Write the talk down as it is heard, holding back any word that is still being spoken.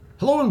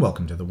Hello and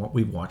welcome to the What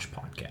We Watch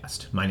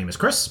podcast. My name is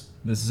Chris.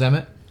 This is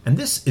Emmett. And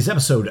this is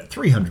episode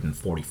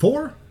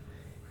 344.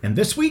 And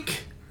this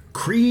week,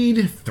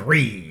 Creed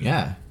 3.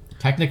 Yeah.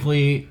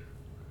 Technically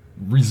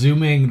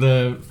resuming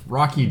the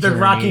Rocky journey.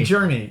 The Rocky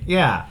journey,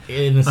 yeah.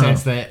 In the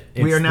sense that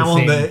we are now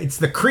on it's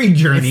the Creed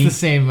journey. It's the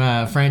same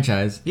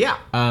franchise. Yeah.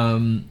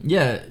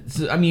 Yeah.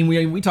 So, I mean,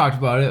 we talked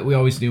about it. We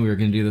always knew we were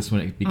going to do this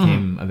when it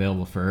became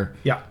available for,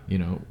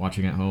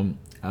 watching at home.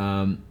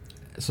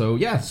 So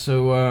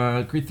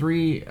Creed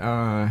 3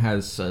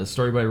 has a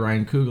story by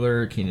Ryan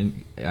Coogler,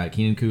 Keenan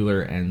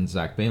Coogler, and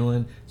Zach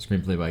Baylin.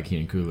 Screenplay by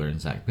Keenan Coogler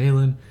and Zach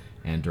Baylin,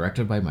 and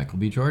directed by Michael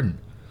B. Jordan.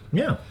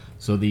 Yeah.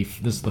 So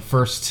this is the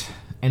first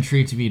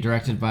entry to be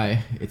directed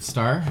by its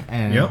star,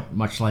 and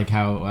much like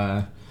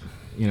how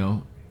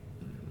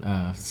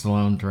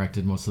Stallone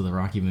directed most of the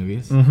Rocky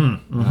movies.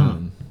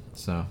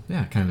 So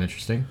yeah, kind of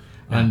interesting.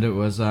 Yeah. And it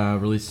was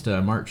released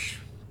March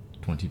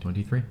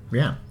 2023.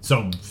 Yeah,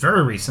 so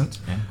very recent.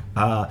 Yeah.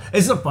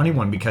 It's a funny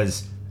one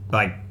because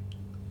I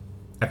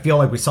feel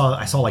like I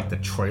saw like the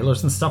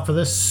trailers and stuff for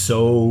this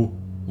so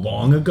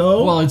long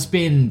ago. Well, it's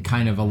been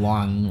kind of a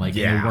long in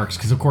the works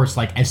because of course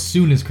as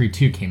soon as Creed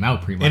 2 came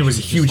out, pretty much and it was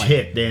a huge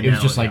hit. It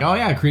was just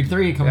Creed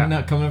 3 coming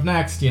up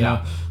next. You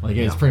know,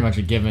 it's pretty much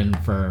a given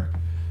for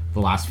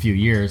the last few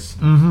years.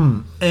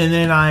 Mm-hmm. And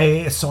then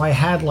I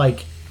had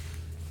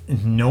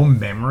no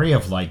memory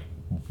of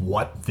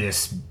what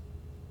this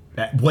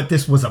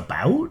was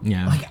about.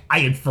 Yeah. I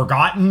had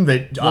forgotten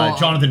that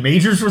Jonathan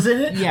Majors was in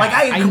it. Yeah. I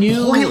had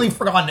completely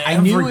forgotten everything about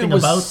this. I knew it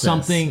was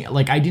something,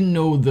 I didn't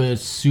know the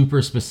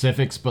super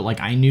specifics, but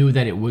I knew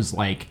that it was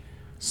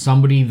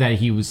somebody that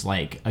he was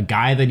a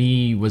guy that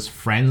he was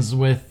friends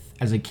with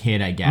as a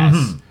kid, I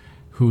guess,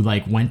 who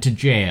went to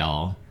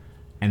jail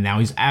and now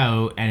he's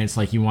out and it's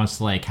he wants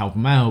to help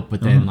him out,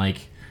 but then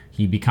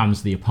he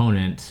becomes the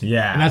opponent.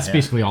 Yeah. And that's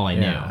basically all I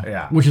knew.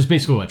 Yeah. Which is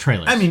basically what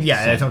trailers. I mean,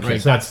 yeah, that's okay.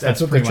 Right? So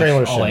that's what the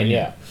trailers show.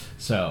 Yeah.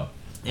 So,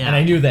 and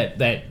I knew that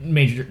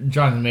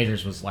Jonathan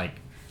Majors was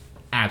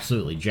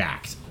absolutely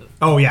jacked.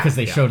 Oh yeah. Because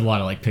they showed a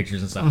lot of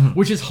pictures and stuff,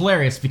 which is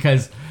hilarious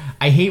because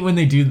I hate when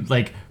they do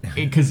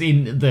because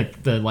in the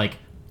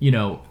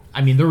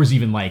I mean there was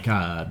even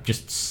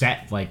just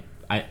set I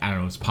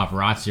don't know, it's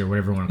paparazzi or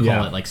whatever you want to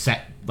call it,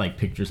 set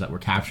pictures that were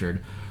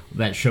captured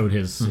that showed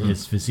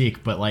his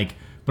physique, but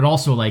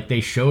also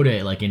they showed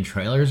it in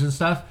trailers and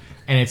stuff,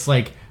 and it's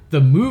the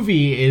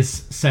movie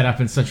is set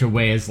up in such a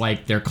way as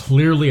they're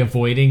clearly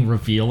avoiding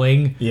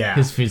revealing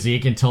his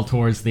physique until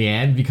towards the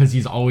end because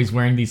he's always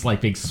wearing these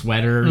big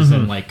sweaters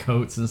and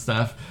coats and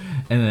stuff,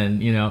 and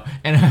then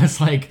and I was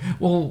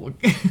well,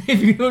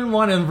 if you didn't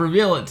want to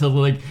reveal it till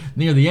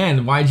near the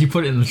end, why'd you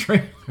put it in the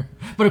trailer?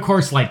 But of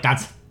course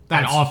that's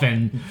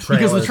often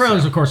because the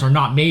trailers of course are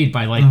not made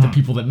by the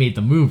people that made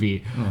the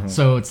movie,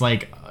 so it's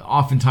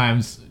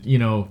oftentimes,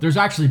 there's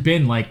actually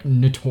been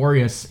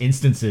notorious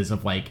instances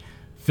of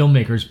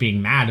filmmakers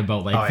being mad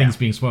about things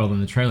being spoiled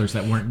in the trailers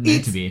that weren't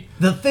meant to be.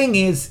 The thing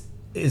is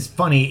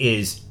funny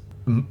is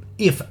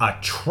if a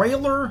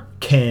trailer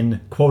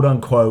can quote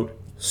unquote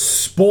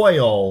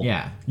spoil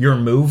your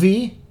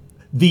movie,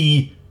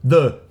 the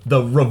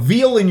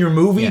reveal in your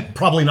movie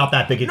probably not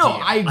that big a deal. No,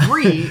 I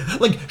agree.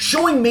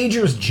 Showing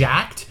Majors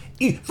jacked.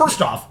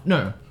 First off,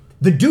 no.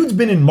 The dude's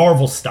been in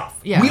Marvel stuff.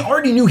 Yeah. We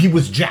already knew he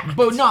was jacked.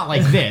 But not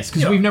like this,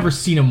 because we've never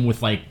seen him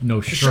with,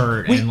 no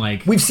shirt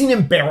and, We've seen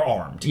him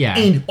bare-armed. Yeah.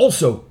 And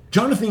also,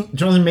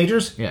 Jonathan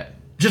Majors,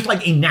 just,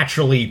 a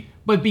naturally...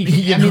 But,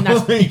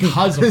 that's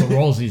because of the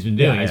roles he's been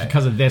doing. It's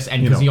because of this,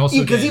 and because he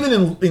also... Because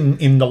even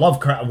in the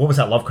Lovecraft... What was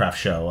that Lovecraft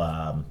show?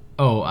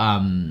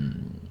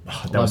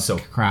 That was so...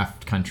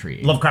 Lovecraft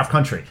Country. Lovecraft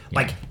Country.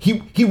 Yeah.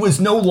 He was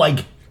no,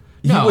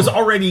 He was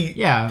already...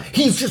 Yeah.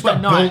 He's just a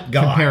built guy.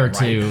 Compared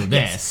to this.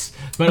 Yes.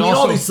 But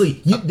also,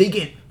 obviously, they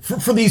get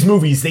for these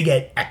movies, they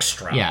get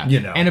extra. Yeah,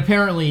 and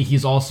apparently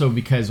he's also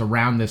because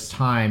around this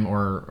time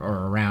or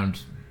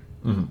around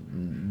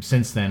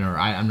since then, or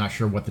I'm not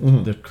sure what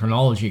the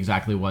chronology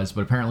exactly was,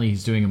 but apparently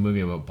he's doing a movie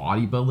about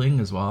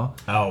bodybuilding as well.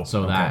 Oh,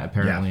 so that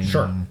apparently,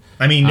 sure.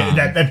 I mean,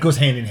 that goes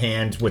hand in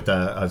hand with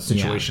a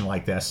situation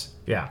like this.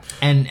 Yeah,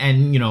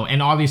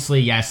 and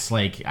obviously, yes,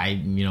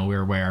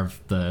 we're aware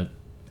of the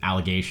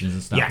allegations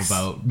and stuff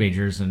about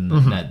Majors and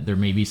that there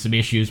may be some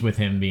issues with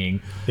him being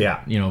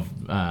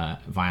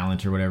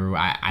violent or whatever.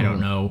 I don't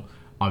know.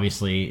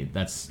 Obviously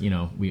that's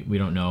we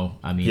don't know.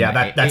 I mean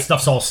that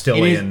stuff's all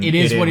still in. It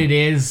is what it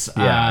is.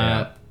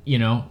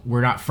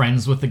 We're not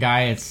friends with the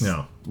guy.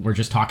 We're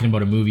just talking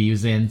about a movie he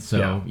was in,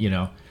 so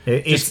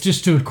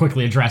just to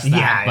quickly address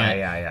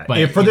that.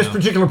 But for this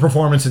particular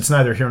performance, it's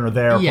neither here nor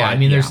there. Yeah, I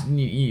mean,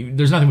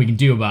 there's nothing we can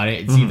do about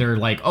it. It's either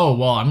oh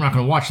well, I'm not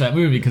going to watch that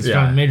movie because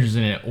Jonathan Majors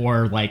in it,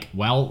 or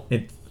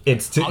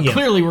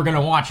clearly we're going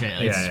to watch it.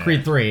 It's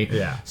Creed 3.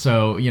 Yeah.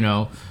 So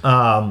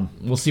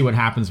we'll see what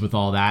happens with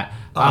all that.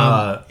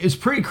 It's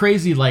pretty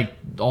crazy.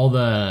 All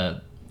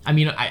the. I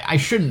mean, I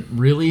shouldn't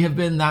really have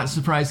been that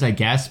surprised, I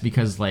guess,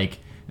 because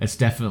it's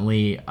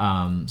definitely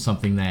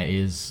something that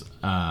is.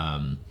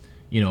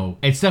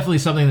 It's definitely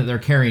something that they're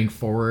carrying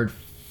forward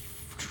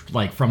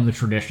like from the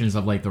traditions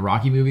of like the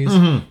Rocky movies,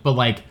 Mm-hmm. but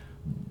like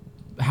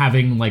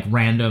having like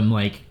random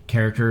like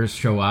characters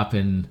show up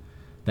and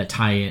that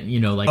tie in, you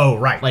know, like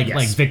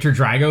like Victor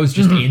Drago's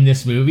just in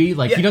this movie.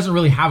 Like he doesn't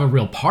really have a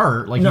real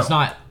part. Like he's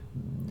not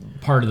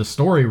part of the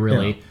story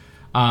really.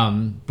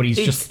 But he's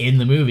just in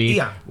the movie,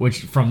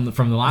 which from the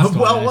last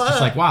one, it's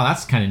just like, wow,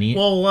 that's kind of neat.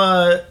 Well,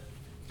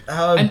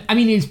 I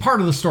mean, he's part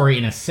of the story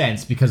in a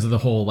sense because of the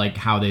whole like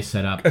how they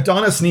set up.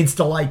 Adonis needs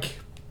to like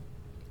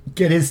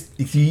get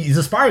he's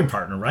a sparring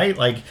partner, right?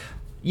 Like,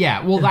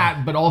 yeah, well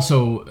that, but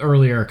also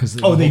earlier because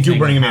they do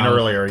bring him in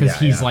earlier because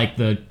he's like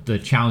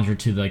the challenger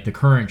to like the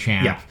current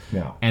champ,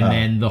 and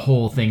then the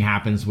whole thing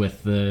happens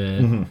with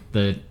the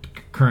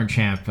current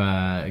champ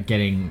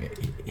getting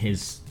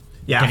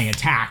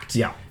attacked.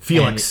 Yeah,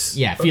 Felix.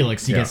 And,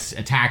 Felix. He gets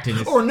attacked.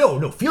 And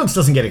no, Felix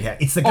doesn't get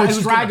attacked. It's the guy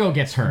who's Drago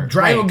gets hurt.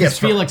 Drago gets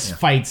hurt. Felix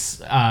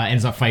fights,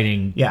 ends up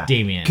fighting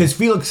Damien. Because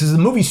the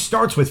movie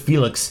starts with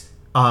Felix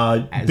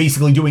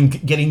basically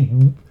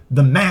getting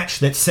the match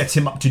that sets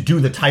him up to do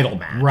the title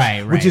match.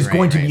 Right. Which is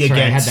going to be against...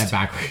 I had that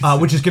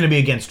backwards. Which is going to be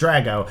against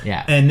Drago.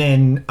 Yeah. And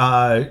then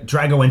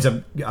Drago ends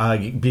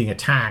up being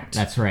attacked.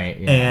 That's right.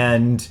 Yeah.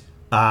 And...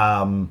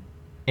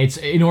 it's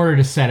in order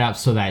to set up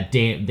so that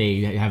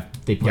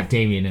they put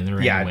Damien in the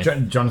ring. Yeah,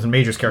 with, Jonathan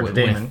Major's character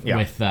Damien.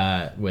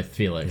 With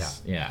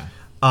Felix. Yeah.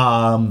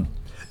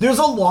 There's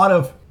a lot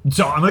of...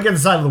 So I'm going to get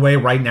this out of the way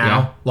right now.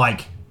 Yeah.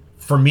 Like,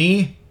 for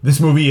me, this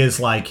movie is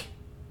like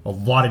a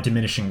lot of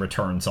diminishing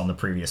returns on the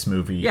previous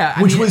movie. Yeah,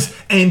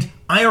 and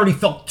I already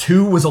felt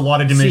 2 was a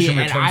lot of diminishing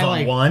returns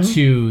on 1.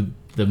 2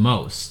 the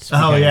most.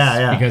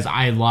 Because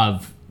I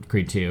love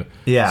Creed 2.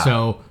 Yeah.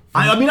 So...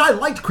 I mean, I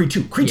liked Creed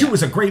 2. Creed 2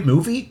 was a great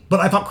movie, but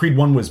I thought Creed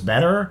 1 was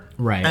better.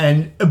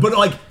 Right. But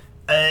like,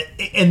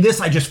 and this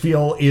I just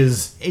feel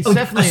is... It's like,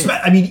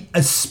 definitely...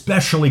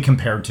 especially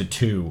compared to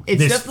 2.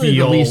 It's definitely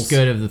the least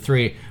good of the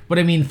 3. But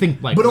I mean,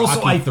 think like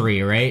Rocky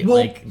 3, right? Well,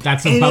 like,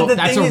 that's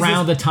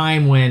around the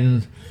time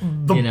when...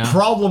 The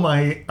problem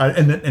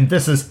and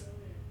this is...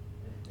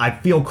 I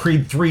feel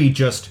Creed 3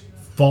 just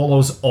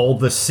follows all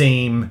the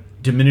same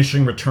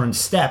diminishing return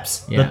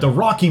steps that the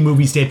Rocky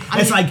movies did.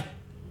 It's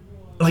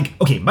like,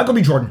 okay, Michael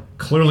B. Jordan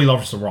clearly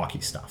loves the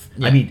Rocky stuff.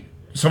 Yeah. I mean,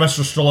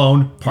 Sylvester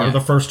Stallone, part of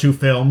the first 2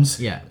 films.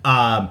 Yeah.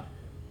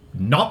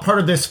 Not part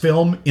of this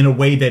film in a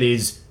way that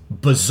is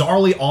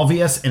bizarrely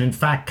obvious and, in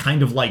fact,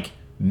 kind of like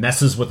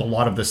messes with a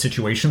lot of the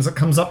situations that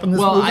comes up in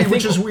this movie,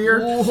 which is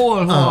weird. Well,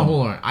 hold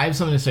on. I have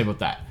something to say about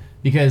that.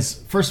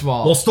 Because, first of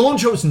all... Well, Stallone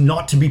chose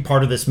not to be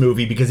part of this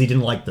movie because he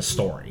didn't like the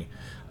story.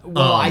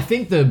 Well, I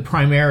think the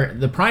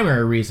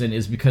primary reason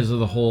is because of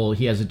the whole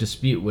he has a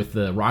dispute with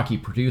the Rocky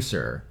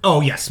producer.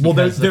 Oh yes, well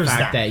there's the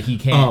fact that he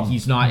can't,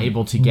 he's not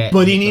able to get.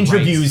 But in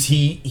interviews,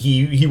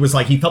 he was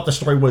like he felt the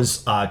story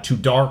was too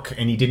dark,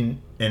 and he didn't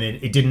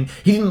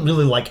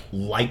really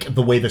like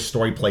the way the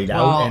story played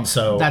out, and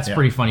so that's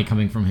pretty funny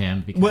coming from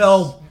him.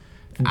 Because,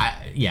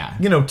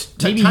 you know,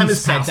 maybe time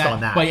has passed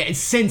on that. But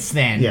since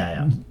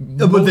then,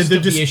 most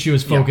of the issue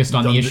is focused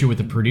on the issue with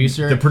the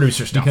producer. The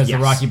producer stuff, because the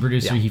Rocky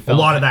producer he felt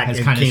a lot of that has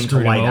kind of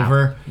screwed him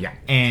over. Yeah,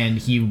 and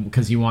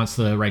because he wants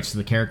the rights to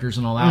the characters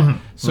and all that.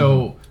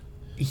 So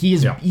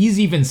he's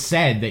even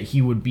said that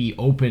he would be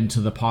open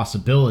to the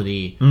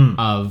possibility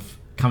of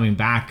coming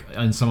back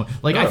on some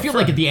I feel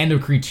like at the end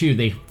of Creed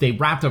 2 they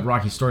wrapped up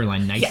Rocky's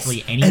storyline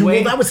nicely anyway.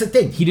 And that was the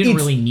thing. He didn't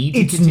really need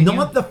to continue. It's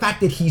not the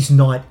fact that he's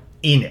not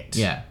in it.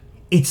 Yeah.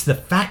 It's the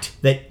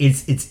fact that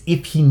it's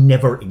if he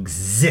never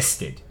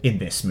existed in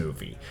this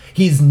movie.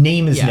 His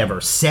name is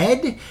never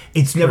said.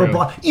 It's never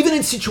brought, even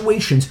in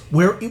situations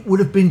where it would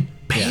have been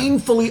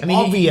painfully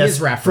obvious. He is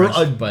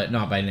referenced, but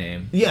not by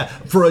name. Yeah,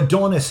 for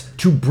Adonis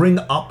to bring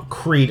up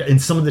Creed in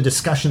some of the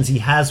discussions he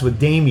has with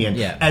Damien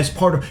as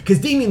part of, because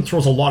Damien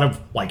throws a lot of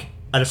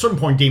at a certain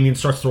point, Damien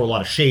starts to throw a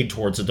lot of shade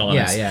towards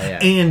Adonis.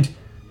 And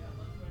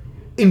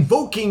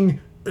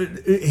invoking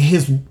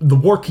the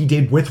work he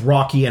did with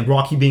Rocky and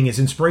Rocky being his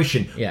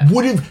inspiration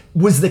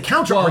was the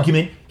counter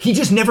argument he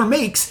just never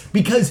makes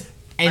because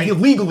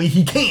legally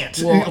he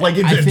can't. Well, I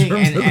think,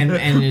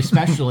 and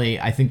especially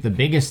I think the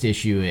biggest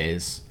issue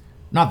is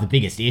not the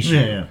biggest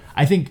issue.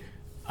 I think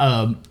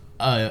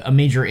a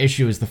major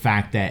issue is the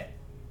fact that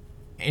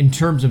in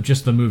terms of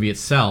just the movie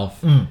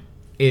itself,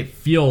 it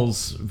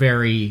feels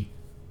very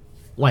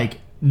like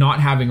not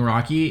having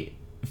Rocky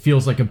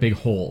feels like a big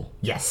hole.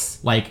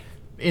 Yes, like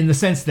in the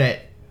sense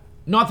that.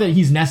 Not that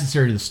he's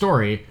necessary to the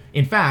story.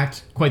 In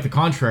fact, quite the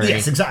contrary.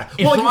 Yes,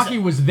 exactly. If Rocky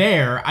was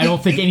there, I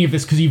don't think any of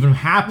this could even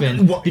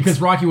happen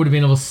because Rocky would have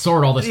been able to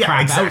sort all this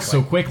crap out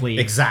so quickly.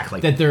 Exactly.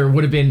 That there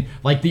would have been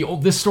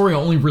this story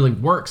only really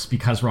works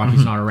because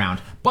Rocky's not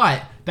around.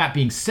 But that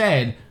being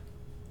said,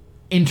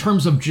 in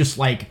terms of just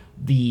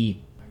the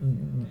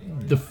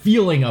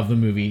feeling of the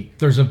movie,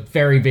 there's a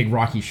very big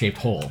Rocky-shaped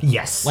hole.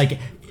 Yes. Like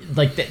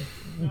that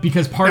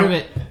because part of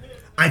it.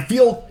 I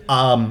feel.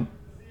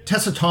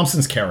 Tessa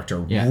Thompson's character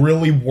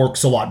really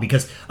works a lot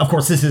because, of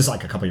course, this is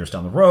like a couple years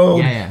down the road.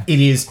 Yeah.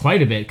 It is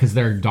quite a bit because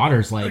their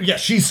daughter's like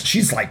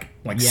she's like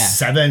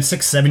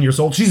 7 years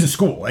old. She's in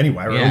school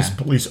anyway, or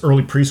at least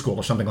early preschool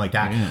or something like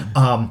that.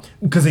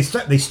 Because they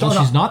start.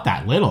 Well, she's not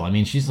that little. I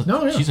mean, she's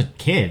a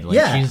kid.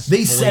 Like,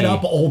 they set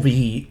up all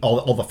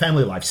the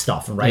family life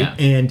stuff, right?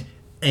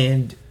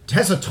 And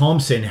Tessa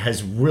Thompson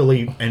has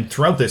really, and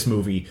throughout this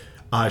movie,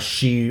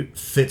 she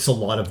fits a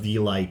lot of the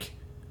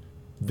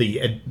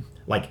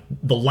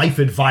life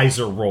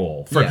advisor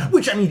role for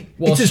which, I mean,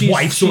 it's his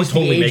wife, so it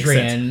totally makes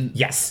sense.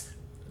 Yes.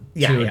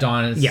 To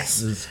Adonis.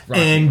 Yes.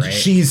 Rocky, and right?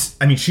 she's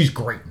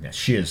great in this.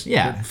 She is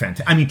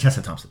fantastic. I mean,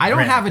 Tessa Thompson. I don't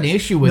have an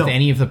issue with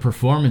any of the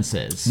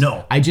performances.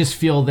 No. I just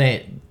feel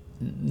that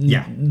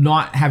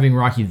not having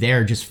Rocky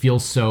there just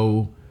feels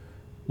so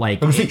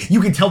like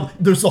you can tell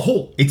there's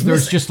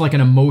there's just like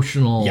an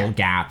emotional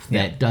gap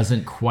that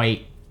doesn't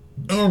quite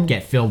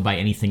get filled by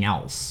anything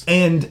else.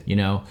 And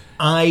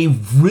I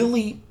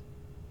really,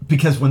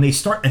 because when they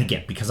start, and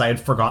again, because I had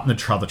forgotten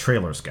how the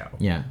trailers go.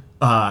 Yeah.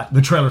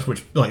 The trailers,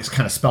 which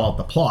kind of spell out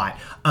the plot.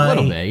 A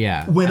little bit,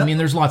 yeah. I mean,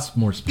 there's lots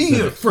more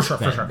specific. For sure.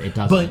 It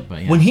doesn't,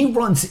 but when he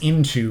runs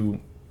into,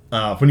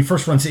 when he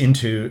first runs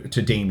into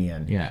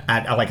Damien,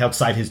 at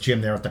outside his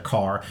gym there at the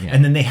car,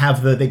 and then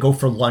they go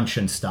for lunch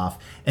and stuff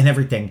and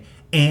everything,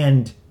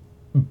 and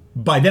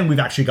by then we've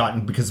actually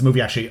gotten, because the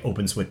movie actually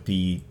opens with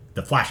the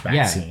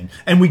flashback scene,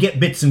 and we get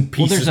bits and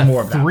pieces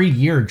more of that. There's a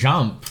 3-year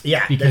jump.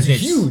 Yeah, because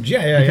it's huge.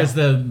 Because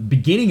the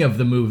beginning of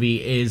the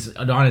movie is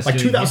Adonis doing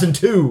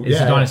 2002.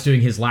 Adonis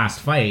doing his last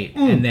fight,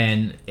 and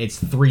then it's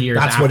 3 years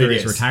after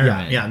his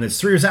retirement. Yeah, and it's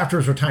 3 years after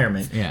his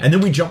retirement. Yeah. And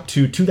then we jump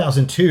to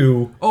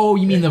 2002. Oh,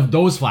 you mean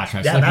those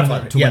flashbacks? Yeah, that's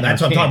what I'm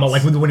talking about.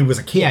 Like when he was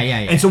a kid. Yeah.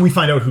 And so we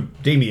find out who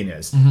Damien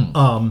is.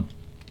 Mm-hmm.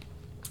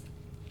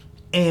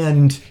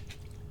 And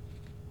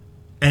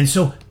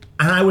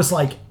I was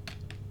like,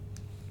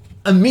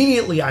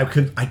 immediately I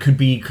could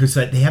be, because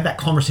they have that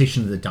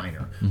conversation in the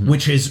diner,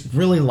 which is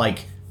really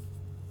like,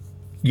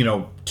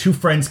 two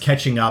friends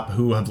catching up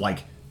who have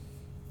like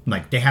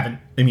they haven't,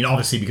 I mean,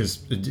 obviously because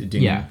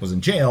Damien was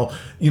in jail,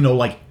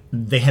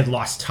 they had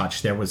lost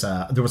touch. There was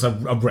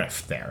a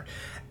rift there.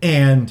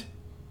 And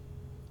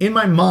in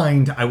my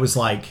mind, I was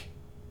like,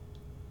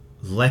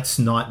 let's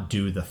not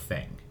do the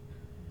thing.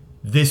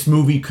 This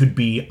movie could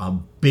be a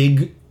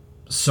big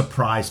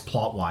surprise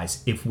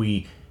plot-wise if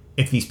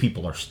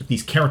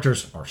these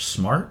characters are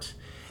smart,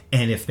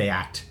 and if they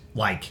act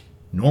like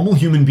normal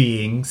human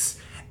beings,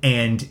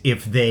 and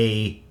if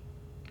they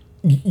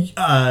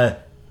they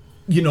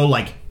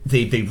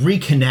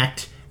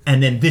reconnect,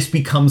 and then this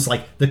becomes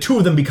like the two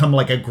of them become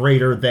like a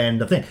greater than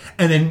the thing.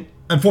 And then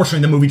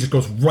unfortunately the movie just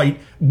goes right,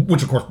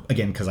 which of course,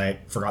 again, because I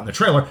had forgotten the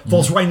trailer,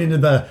 falls right into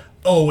the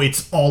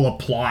it's all a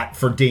plot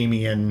for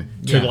Damien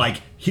to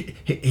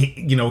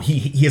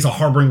he has a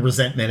harboring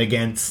resentment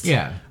against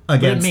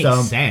but it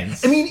makes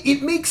sense. I mean,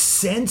 it makes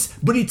sense,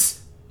 but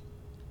it's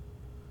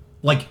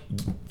like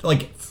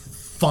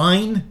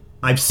fine.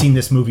 I've seen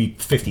this movie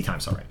 50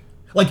 times already.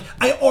 Like,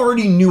 I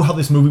already knew how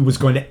this movie was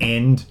going to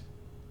end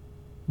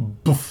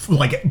at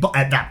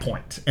that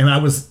point, and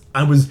there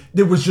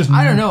was just,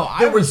 I don't know,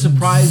 I was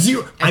surprised.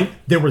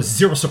 There were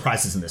zero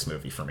surprises in this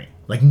movie for me.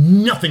 Like,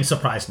 nothing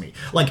surprised me.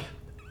 Like,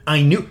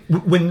 I knew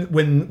when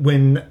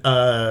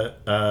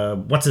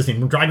what's his name,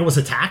 when Drago was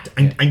attacked,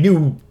 I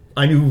knew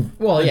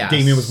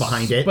Damien was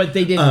behind it. But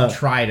they didn't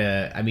try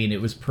to, I mean,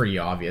 it was pretty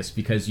obvious,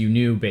 because you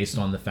knew based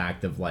on the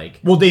fact of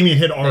Damien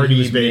had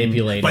already been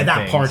manipulating by that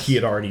things. part. He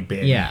had already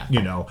been,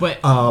 But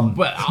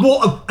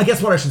I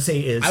guess what I should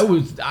say is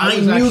I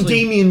knew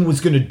Damien was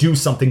going to do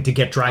something to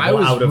get Drago out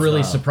of. I was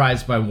really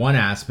surprised by one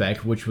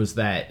aspect, which was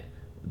that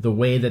the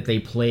way that they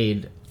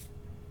played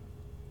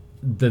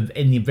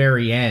in the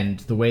very end,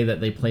 the way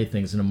that they play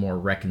things in a more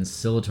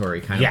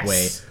reconciliatory kind of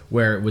way,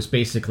 where it was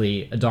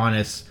basically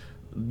Adonis,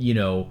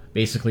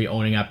 basically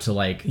owning up to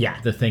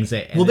the things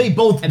that they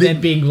both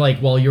then being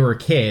like, well, you're a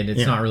kid,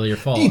 it's not really your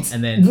fault.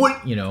 And then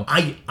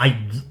I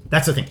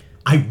that's the thing.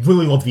 I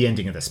really love the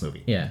ending of this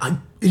movie. Yeah,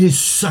 it is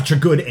such a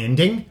good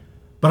ending.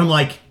 But I'm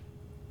like,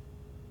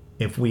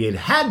 if we had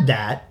had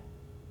that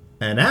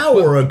an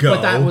hour ago,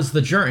 but that was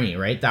the journey,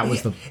 right? That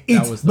was the.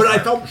 But I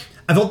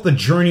felt the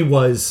journey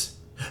was.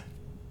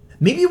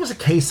 Maybe it was a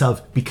case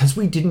of, because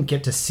we didn't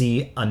get to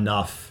see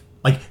enough,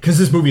 because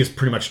this movie is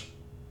pretty much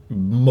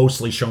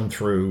mostly shown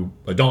through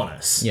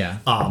Adonis. Yeah.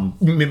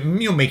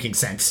 Making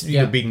sense,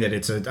 being that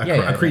it's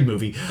a Creed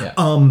movie.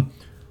 Yeah.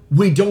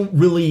 We don't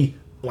really,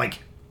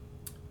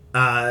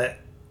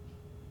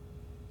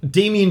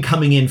 Damien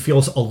coming in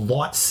feels a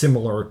lot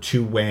similar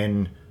to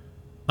when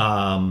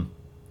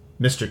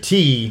Mr.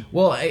 T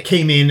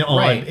came in on,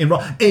 right.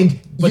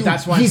 but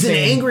that's why he's an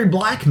angry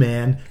black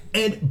man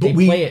but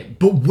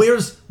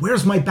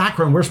where's my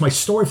background? Where's my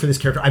story for this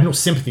character? I have no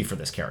sympathy for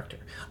this character.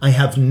 I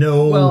have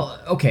no. Well,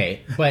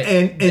 okay, but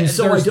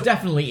so there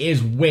definitely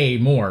is way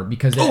more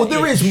because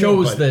it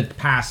shows the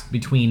past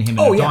between him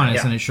and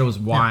Adonis, and it shows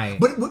why.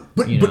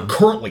 Yeah. But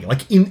currently,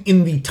 like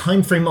in the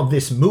time frame of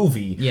this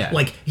movie,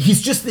 like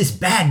he's just this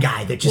bad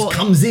guy that just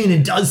comes in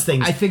and does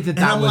things. I think that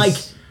I'm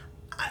was.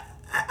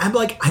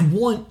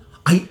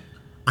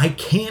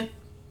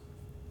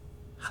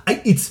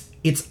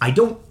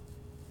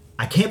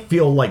 I can't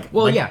feel like.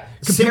 Well,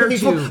 compared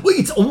to.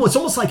 It's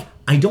almost like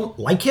I don't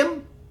like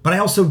him. But I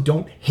also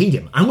don't hate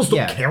him. I almost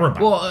don't care about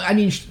him. Well, I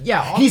mean,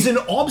 he's an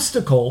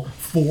obstacle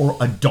for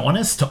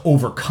Adonis to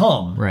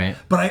overcome. Right.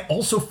 But I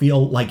also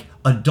feel like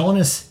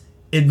Adonis,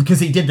 because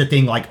he did the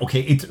thing like,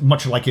 okay, it's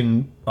much like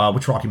in,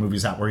 which Rocky movie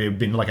is that, where he had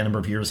been like a number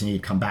of years and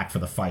he'd come back for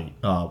the fight.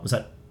 Was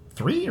that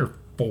 3 or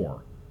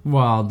 4?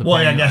 Well,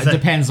 it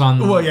depends on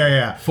 4, I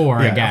guess. 4.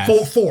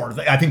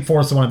 I think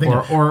 4 is the one I'm thinking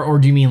of. Or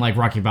do you mean like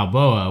Rocky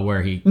Balboa,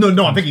 where he? No,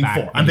 I'm thinking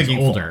 4. I'm thinking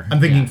older. 4.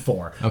 I'm thinking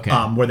 4. Okay.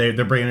 Where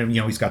they're bringing him.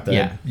 He's got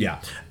the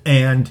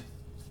and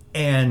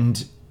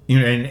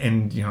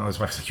his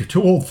wife's like, you're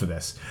too old for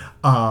this.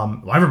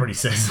 Well, everybody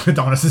says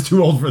Adonis is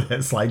too old for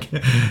this. Like,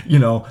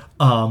 even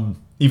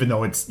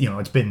though it's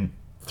it's been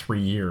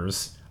 3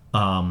 years.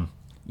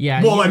 He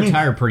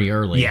retired pretty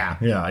early.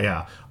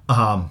 Yeah.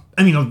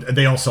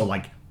 They also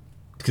like.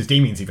 Because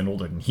Damien's even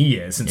older than he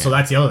is, and so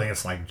that's the other thing.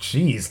 It's like,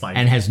 geez, like,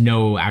 and has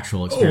no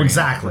actual experience. Oh,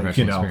 exactly.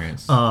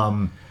 Experience.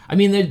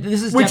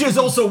 This is which is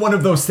also one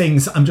of those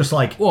things. I'm just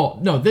like, well,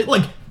 no,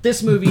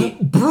 this movie,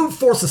 brute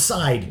force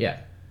aside,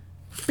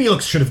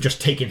 Felix should have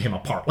just taken him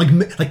apart.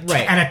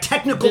 At a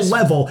technical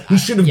level, he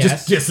should have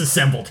just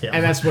disassembled him,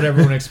 and that's what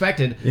everyone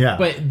expected.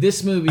 But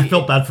this movie, I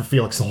felt bad for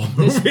Felix the whole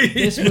movie.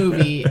 This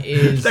movie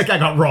is that guy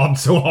got robbed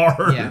so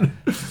hard. Yeah,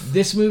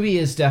 this movie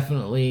is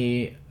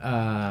definitely.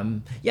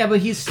 But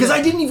he's because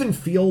I didn't even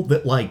feel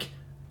that like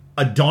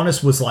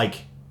Adonis was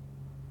like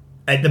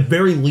at the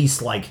very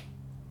least like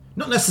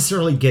not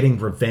necessarily getting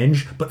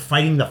revenge, but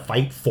fighting the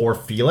fight for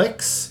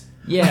Felix.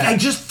 Yeah, I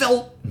just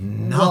felt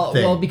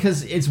nothing. Well,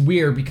 because it's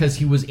weird because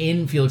he was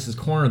in Felix's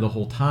corner the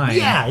whole time.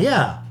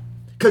 Yeah.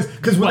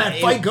 Because when that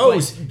fight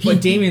goes, but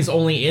Damien's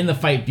only in the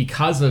fight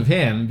because of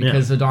him.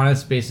 Because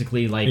Adonis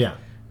basically got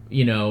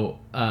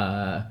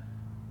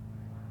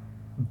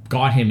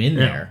him in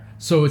there.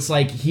 So it's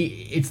like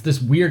it's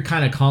this weird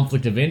kind of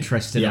conflict of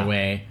interest in a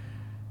way,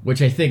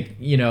 which I think,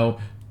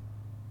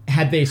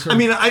 had they sort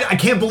of... I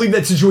can't believe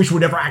that situation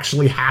would ever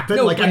actually happen.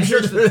 No, I'm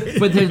sure...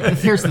 But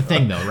here's the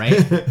thing, though, right?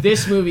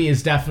 This movie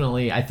is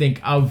definitely, I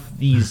think, of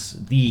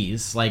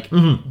these like,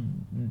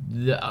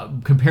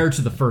 compared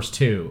to the first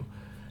two,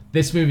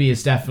 this movie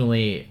is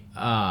definitely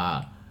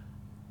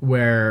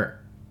where...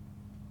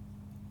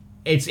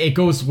 It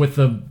goes with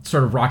the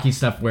sort of Rocky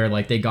stuff where,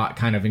 like, they got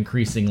kind of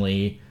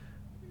increasingly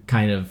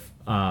kind of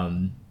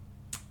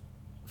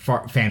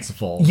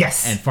fanciful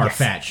and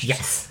far-fetched.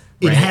 Yes.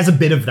 Right? It has a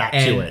bit of that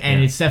to it.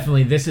 And it's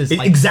definitely, this is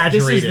like,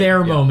 exaggerated. This is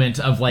their moment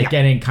of like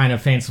getting kind of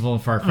fanciful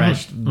and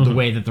far-fetched the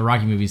way that the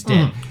Rocky movies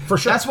did. For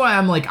sure. That's why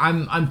I'm like,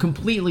 I'm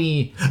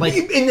completely like...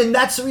 And then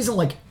that's the reason,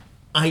 like,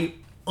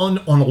 on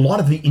a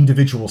lot of the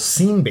individual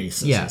scene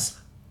bases,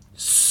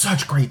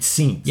 such great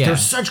scenes. Yeah.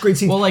 There's such great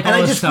scenes. Well, like, and all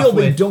I the just stuff feel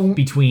they don't...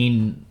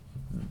 between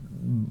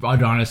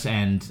Adonis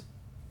and...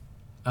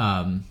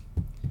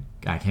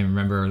 I can't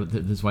remember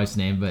his wife's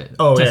name, but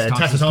Tessa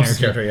Thompson's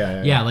character.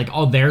 Yeah, like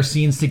all their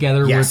scenes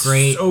together were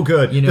great. So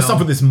good. The stuff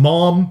with his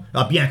mom,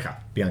 Bianca.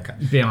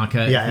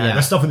 Yeah.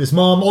 The stuff with his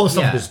mom, all the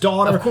stuff with his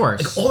daughter, of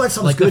course. Like, all that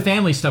stuff was good. The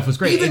family stuff was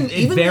great.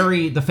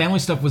 The family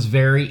stuff was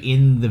very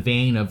in the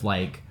vein of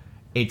like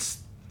it's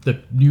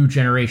the new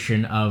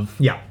generation of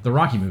the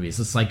Rocky movies.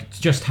 It's like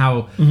just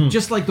how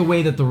just like the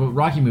way that the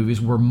Rocky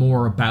movies were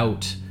more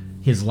about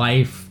his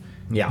life,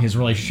 his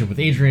relationship with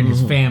Adrian,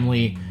 his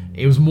family.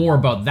 It was more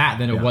about that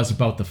than it was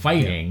about the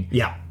fighting.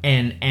 Yeah.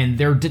 And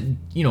they're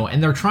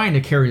and they're trying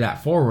to carry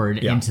that forward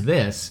into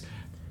this.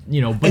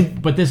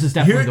 But this is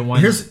definitely the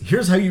one.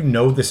 Here's how you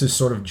know this is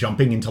sort of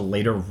jumping into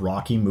later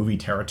Rocky movie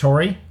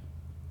territory.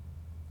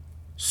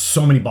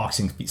 So many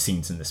boxing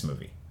scenes in this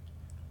movie.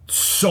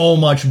 So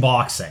much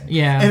boxing.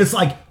 Yeah. And it's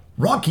like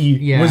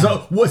Rocky was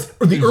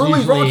the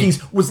early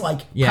Rockies was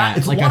like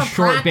it's like a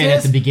short bit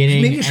at the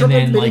beginning and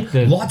then like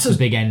the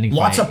big ending.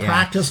 Lots of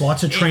practice,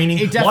 lots of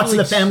training, lots of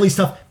the family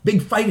stuff.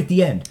 Big fight at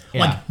the end.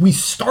 Yeah. Like we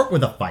start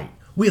with a fight.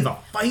 We have a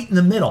fight in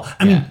the middle.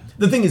 I mean,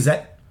 the thing is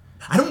that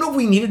I don't know if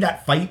we needed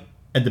that fight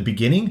at the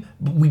beginning,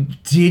 but we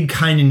did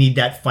kind of need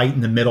that fight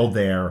in the middle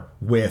there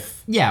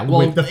with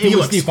with the Felix it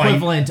was the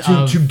equivalent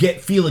fight to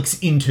get Felix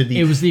into the.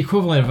 It was the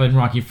equivalent of in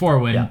Rocky IV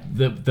when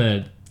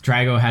the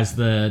Drago has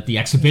the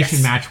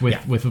exhibition match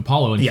with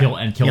Apollo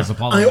and kills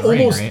Apollo in the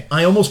ring, right?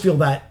 I almost feel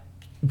that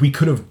we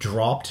could have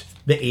dropped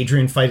the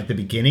Adrian fight at the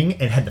beginning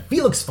and had the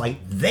Felix fight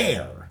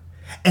there,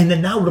 and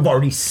then that would have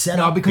already set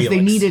up because Felix.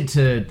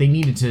 they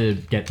needed to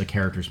get the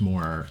characters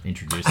more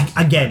introduced.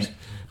 Again,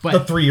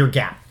 but the 3-year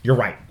gap. You're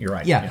right.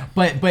 Yeah,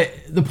 but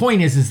the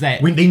point is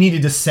that they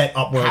needed to set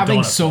up where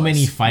having Adonis so was.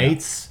 many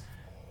fights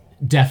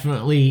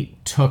definitely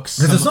took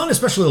some... Because it's not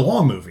especially a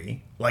long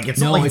movie. Like, it's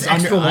not like it's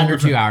extra under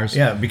 2 hours.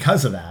 Yeah,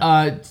 because of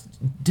that.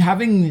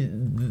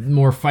 Having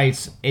more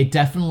fights, it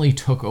definitely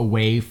took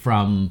away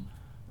from...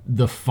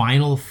 The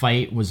final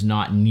fight was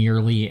not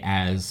nearly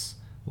as,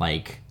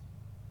 like...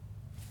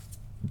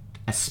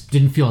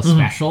 didn't feel as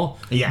special.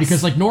 Yes.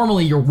 Because, like,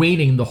 normally you're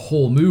waiting the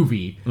whole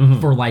movie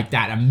for, like,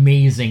 that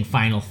amazing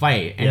final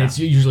fight. And it's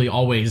usually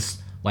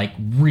always, like,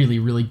 really,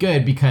 really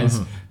good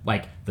because,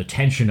 like, the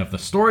tension of the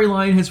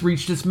storyline has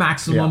reached its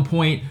maximum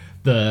point.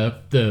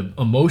 The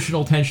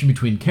emotional tension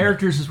between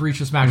characters has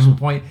reached its maximum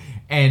point.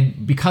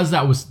 And because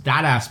that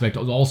aspect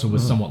also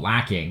was somewhat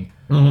lacking,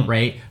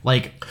 right?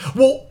 Like...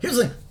 Well, here's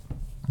the thing.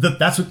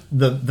 That's what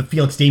the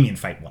Felix Damien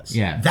fight was.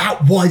 Yeah.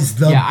 That was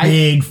the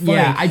big fight.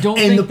 Yeah, I don't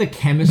think the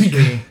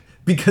chemistry...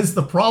 Because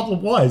the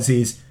problem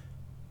is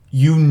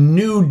you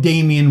knew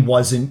Damien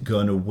wasn't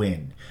going to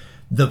win.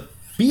 The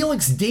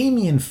Felix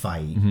Damien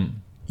fight,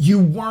 you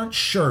weren't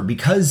sure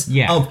because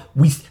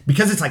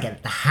it's like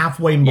at the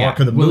halfway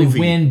mark of the movie. Will he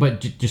win, but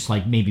just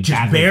like maybe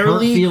just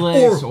barely hurt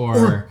Felix?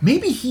 Or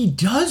maybe he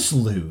does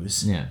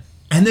lose. Yeah.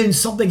 And then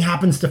something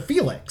happens to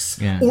Felix.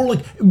 Yeah. Or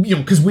like,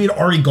 because we had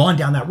already gone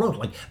down that road.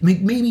 Like,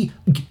 maybe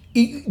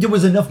there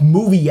was enough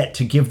movie yet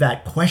to give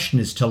that question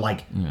as to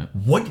like,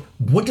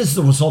 what does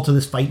the result of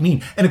this fight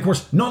mean? And of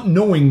course, not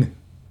knowing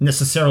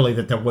necessarily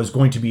that there was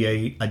going to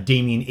be a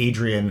Damien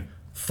Adrian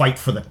fight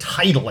for the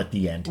title at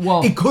the end.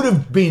 Well, it could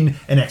have been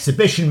an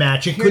exhibition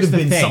match. It could have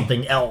been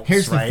something else.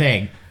 Here's the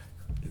thing.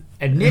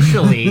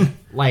 Initially,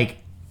 like,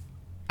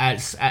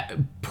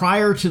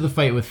 prior to the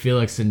fight with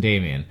Felix and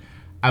Damien,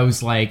 I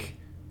was like,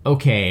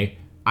 okay,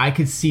 I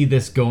could see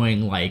this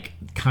going like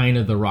kind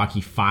of the Rocky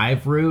V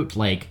route,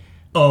 like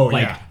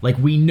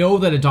we know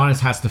that Adonis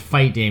has to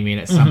fight Damien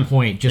at some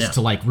point just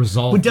to like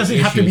resolve. But does it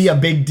have to be a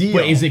big deal?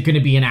 But is it going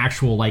to be an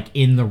actual like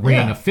in the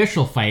ring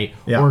official fight,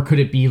 or could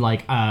it be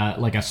like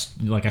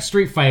a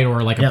street fight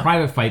or like a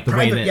private fight? The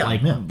way that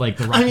like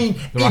the Rocky,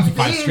 the Rocky V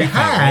they street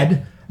had fight,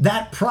 right?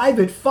 that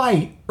private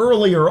fight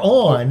earlier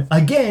on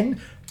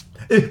again.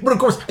 But of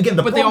course, again,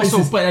 the problem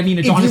is... But I mean,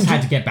 Adonis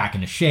had to get back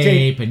into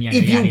shape and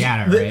yada,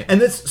 yada, right? And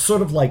that's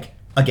sort of like,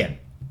 again,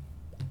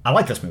 I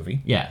like this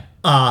movie. Yeah.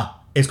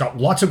 It's got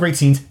lots of great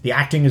scenes. The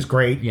acting is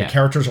great. Yeah. The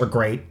characters are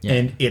great. Yeah.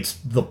 And it's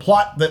the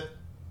plot that...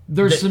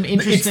 Some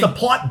interesting... It's the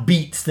plot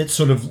beats that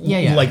sort of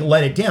like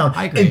let it down.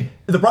 I agree.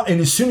 And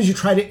as soon as you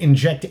try to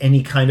inject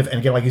any kind of... And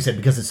again, like you said,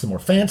 because it's the more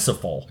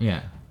fanciful.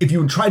 Yeah. If you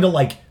would try to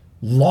like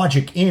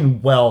logic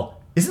in, well...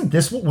 Isn't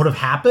this what would have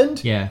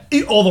happened? Yeah.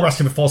 All the rest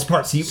of it falls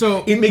apart.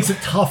 So it makes it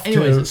tough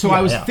to... So I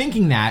was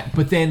thinking that,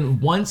 but then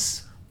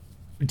once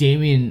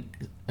Damien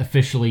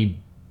officially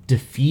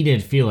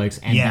defeated Felix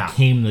and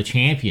became the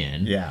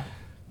champion,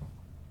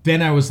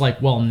 then I was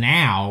like, well,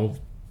 now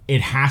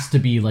it has to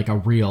be like a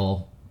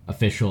real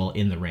official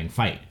in the ring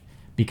fight.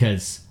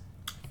 Because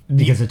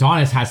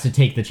Adonis has to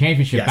take the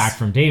championship back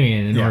from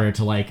Damien in order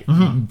to like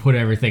put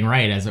everything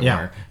right, as it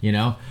were, you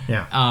know?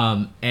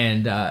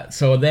 Yeah.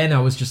 So then I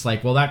was just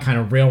like, well, that kind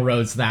of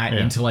railroads that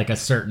into like a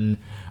certain...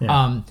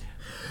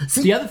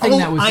 See, the other thing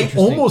that was interesting...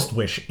 I almost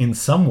wish in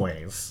some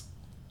ways,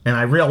 and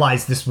I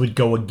realize this would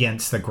go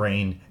against the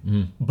grain,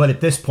 but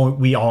at this point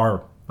we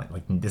are,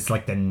 like this is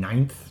like the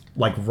 9th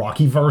like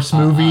Rockyverse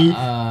movie.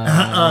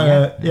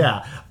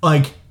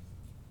 Like...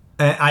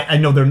 I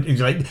know they're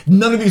like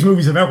none of these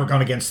movies have ever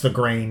gone against the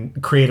grain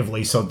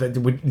creatively, so that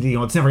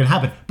it's never gonna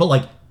happen. But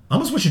like, I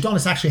almost wish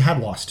Adonis actually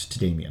had lost to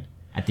Damien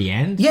at the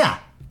end. Yeah,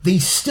 they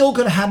still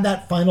gonna have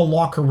that final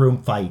locker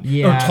room fight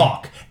or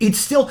talk. It's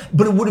still,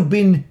 but it would have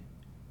been,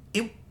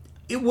 it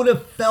would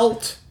have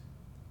felt.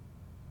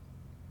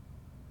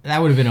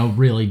 That would have been a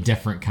really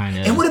different kind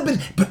of. It would have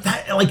been, but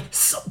that like.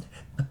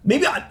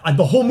 Maybe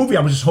the whole movie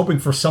I was just hoping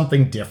for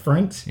something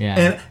different,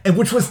 and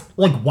which was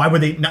like, why were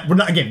they? We're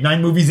not again 9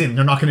 movies in,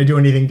 they're not going to do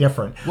anything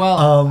different.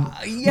 Well,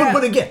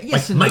 but again,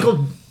 yes, like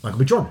Michael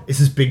B. Jordan, it's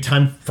his big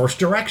time first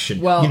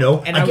direction.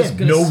 Well, and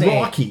again, no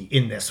Rocky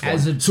in this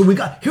one, so we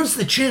got here's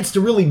the chance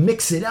to really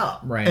mix it up,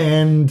 right?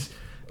 And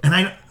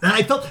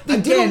I felt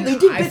they did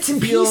bits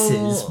and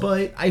pieces,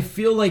 but I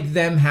feel like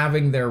them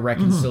having their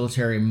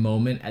reconciliatory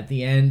moment at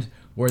the end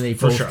where they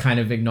both kind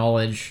of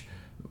acknowledge.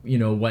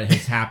 What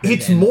has happened.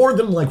 It's more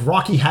than like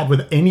Rocky had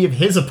with any of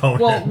his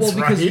opponents. Well,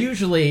 because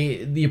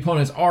usually the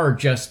opponents are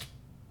just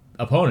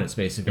opponents,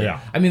 basically. Yeah.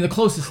 I mean, the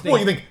closest thing.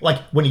 Well, you think like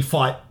when he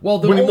fought.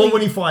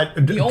 When he fought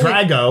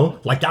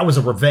Drago, like that was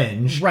a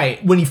revenge,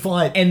 right? When he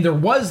fought, and there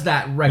was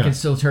that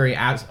reconciliatory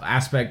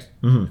aspect,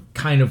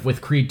 kind of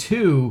with Creed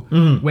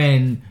 2,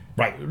 when.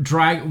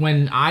 Right.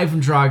 When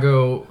Ivan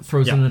Drago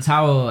throws in the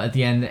towel at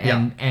the end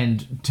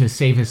and to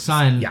save his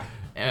son. Yeah.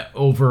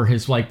 Over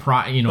his like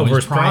pride,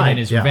 his pride and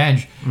his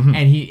revenge,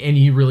 and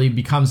he really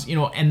becomes,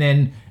 and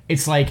then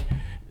it's like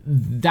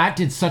that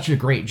did such a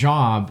great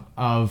job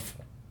of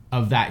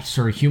that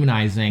sort of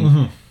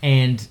humanizing,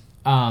 and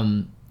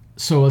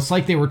so it's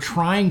like they were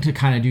trying to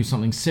kind of do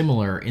something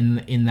similar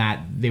in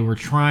that they were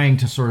trying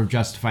to sort of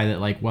justify that,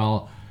 like,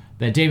 well,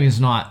 that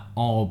Damien's not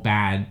all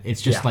bad,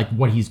 it's just like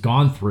what he's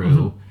gone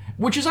through.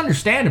 which is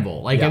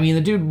understandable. Like, I mean,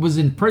 the dude was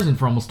in prison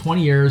for almost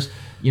 20 years,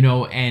 you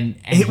know, and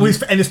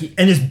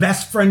his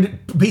best friend,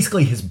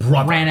 basically his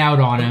brother, ran out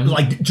on him,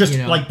 like just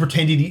like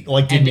pretended he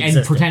didn't exist,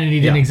 and pretended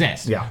he didn't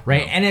exist,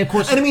 right? And of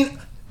course, and I mean,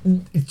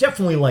 it's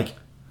definitely like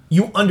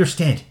you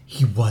understand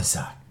he was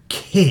a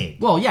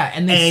kid. Well, yeah,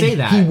 and they say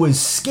that he was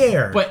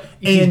scared, but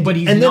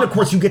then of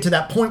course you get to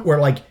that point where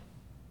like.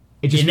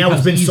 It just now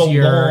it's been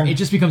easier, so long. It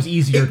just becomes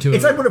easier to.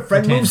 It's like when a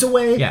friend moves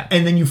away,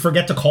 and then you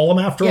forget to call him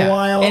after a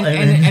while.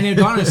 And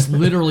Adonis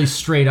literally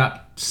straight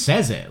up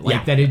says it,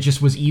 like that. It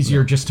just was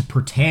easier just to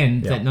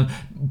pretend that,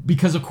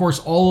 because of course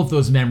all of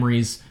those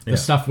memories, the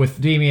stuff with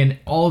Damien,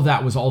 all of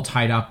that was all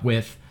tied up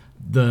with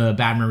the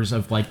bad memories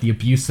of like the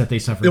abuse that they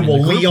suffered. In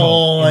the group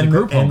home,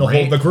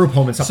 the group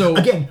home and stuff. So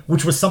again,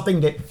 which was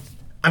something that,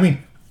 I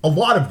mean, a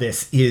lot of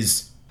this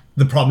is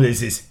the problem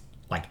is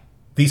like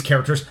these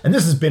characters, and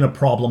this has been a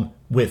problem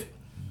with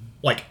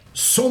like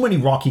so many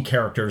Rocky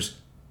characters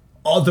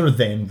other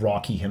than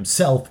Rocky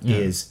himself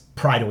is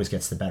pride always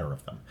gets the better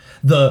of them.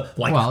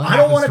 I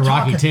don't want to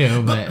talk Rocky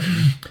too, but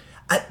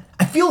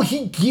I feel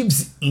he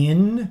gives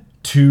in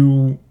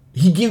to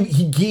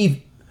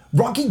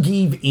Rocky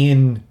gave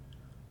in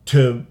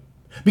to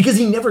because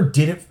he never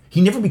did it. He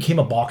never became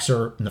a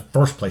boxer in the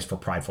first place for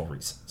prideful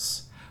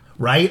reasons.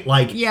 Right,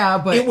 like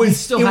but it was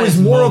still it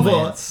was more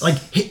moments. Of a like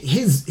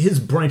his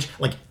branch.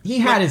 Like he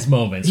had his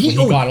moments. He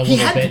got a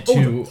little bit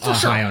too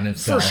high on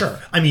himself. For sure.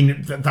 I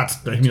mean, that's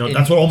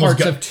that's what almost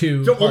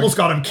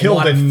got him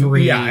killed in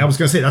 3. Yeah, I was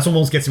gonna say that's what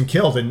almost gets him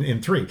killed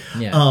in 3.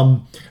 Yeah.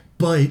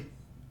 But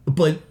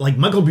like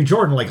Michael B.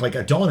 Jordan, like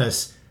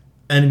Adonis,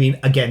 and I mean,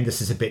 again,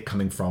 this is a bit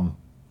coming from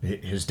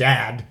his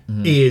dad.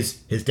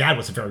 His dad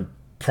was a very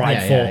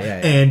prideful,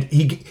 and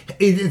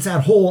it's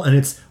that whole, and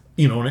it's.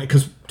 You know,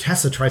 because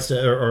Tessa tries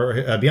to,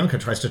 or Bianca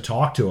tries to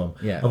talk to him.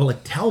 Yeah. But like,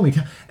 tell me,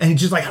 and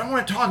he's just like, I don't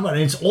want to talk about it.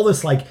 And it's all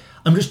this like,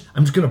 I'm just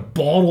gonna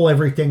bottle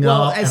everything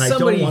up. As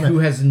somebody who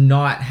has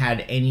not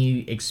had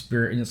any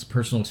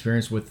personal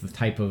experience with the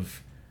type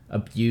of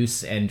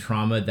abuse and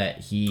trauma that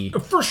he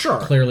for sure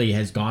clearly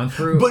has gone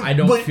through, I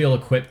don't feel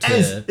equipped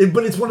to.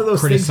 But it's one of those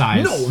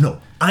criticize. Things.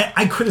 No,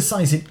 I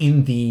criticize it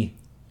in the.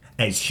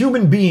 As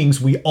human beings,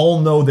 we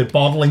all know that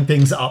bottling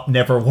things up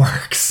never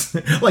works.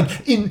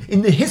 Like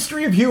in the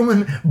history of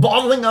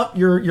bottling up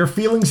your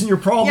feelings and your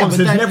problems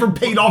has never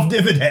paid off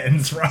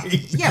dividends,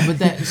 right? Yeah, but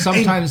that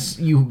sometimes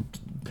you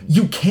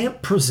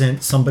can't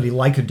present somebody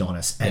like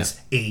Adonis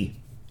as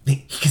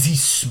because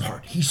he's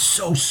smart. He's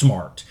so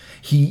smart.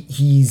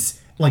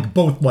 He's like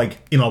both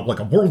like in a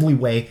worldly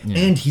way,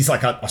 and he's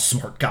like a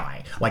smart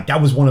guy. Like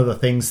that was one of the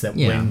things that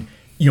when.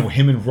 You know,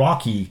 him and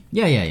Rocky.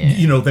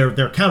 You know,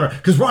 their counter.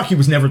 Because Rocky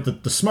was never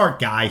the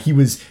smart guy. He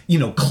was,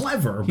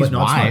 clever, but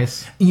not wise.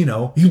 Smart. You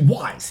know, he's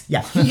wise.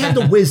 Yeah, he had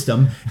the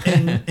wisdom.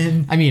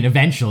 And I mean,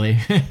 eventually.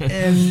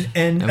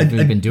 and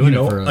we've been doing it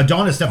for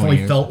Adonis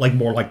definitely felt like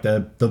more like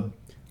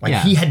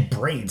he had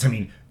brains. I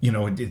mean,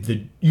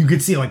 you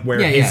could see like where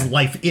his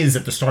life is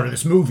at the start of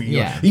this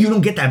movie. You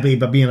don't get that by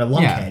being a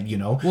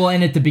lunkhead. Well,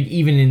 and at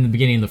even in the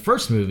beginning of the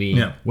first movie,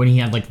 when he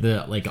had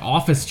the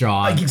office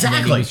job, exactly,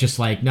 and then he was just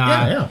like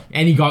nah,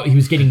 and he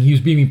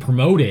was being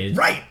promoted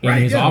in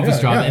his office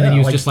job, and then he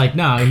was just like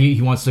nah,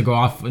 he wants to go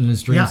off in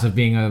his dreams of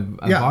being a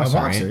boxer,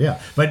 right?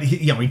 Yeah, but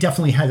he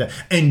definitely had that,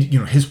 and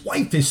his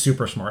wife is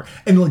super smart,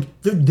 and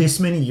like they're this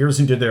many years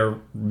into their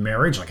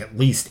marriage, like at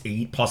least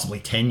 8, possibly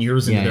 10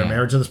 years into their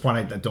marriage at this point.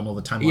 I don't know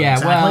the timeline. Yeah,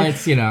 exactly. well,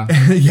 it's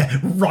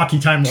Rocky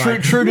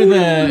timeline. True to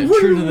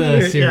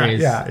the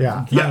series.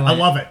 Yeah. I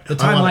love it. The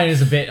timeline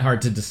is a bit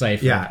hard to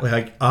decipher. Yeah,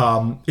 like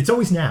it's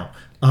always now.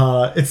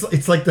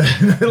 It's like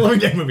the Living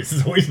Dead movies.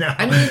 It's always now.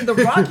 I mean, the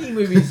Rocky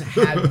movies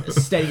had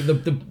steady.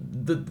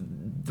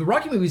 The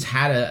Rocky movies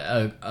had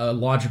a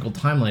logical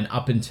timeline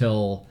up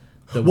until.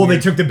 They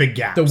took the big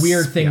gaps. The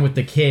weird thing with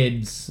the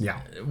kids. Yeah.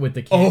 With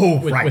the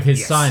kid. With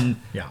his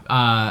son.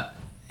 Yeah.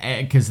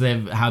 Because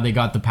how they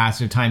got the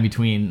passage of time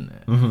between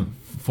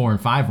 4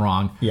 and 5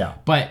 wrong. Yeah.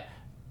 But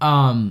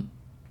it's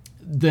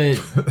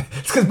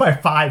because by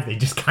 5 they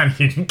just kind of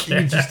didn't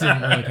care. They just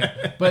didn't really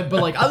care. But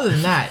like other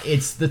than that,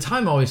 it's the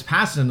time always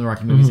passed in the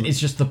Rocky movies. It's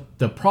just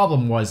the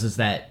problem is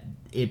that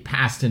it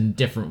passed in a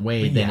different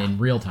way than in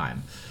real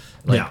time.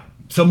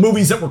 So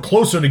movies that were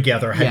closer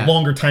together had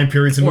longer time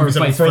periods than movies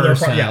that were further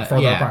apart.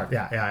 Further apart.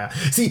 Yeah.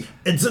 See,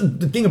 it's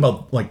the thing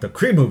about like the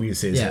Creed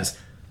movies is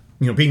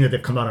being that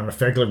they've come out on a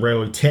fairly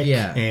rarely tick,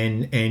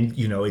 and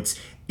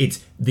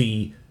it's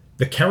the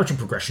character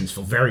progressions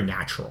feel very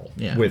natural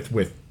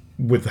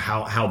with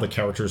how the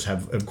characters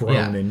have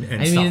grown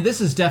and I stuff. mean, this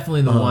is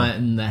definitely the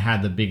one that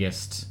had the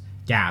biggest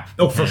gap.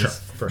 Oh, for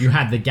sure. You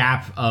had the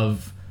gap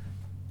of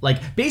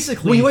like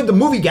basically. Well, you had the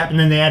movie gap, and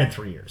then they added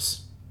 3 years.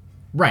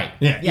 Right.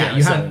 Yeah.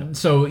 You had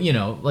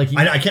like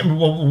I can't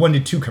remember when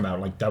did 2 come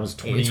out. Like that was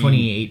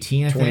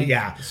 2018, I think.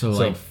 Yeah. So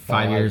like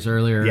 5 years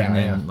earlier, and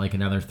then like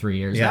another 3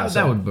 years. Yeah,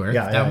 that would work.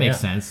 That would make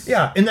sense.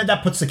 Yeah, and then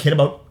that puts the kid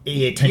about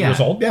 10 years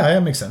old. Yeah,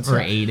 that makes sense. Or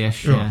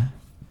 8-ish. Yeah.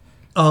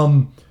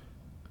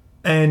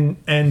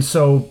 And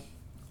so,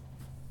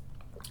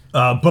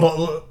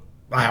 but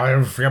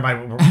I forget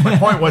my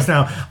point was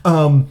now.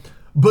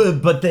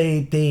 but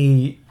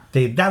they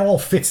that all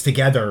fits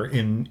together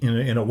in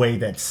a way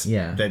that's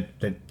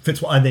that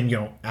fits well. And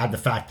then add the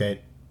fact that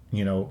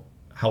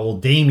how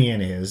old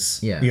Damien is.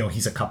 Yeah.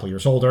 He's a couple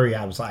years older.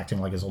 Yeah, I was acting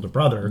like his older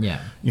brother.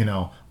 Yeah.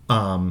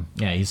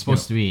 He's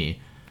supposed to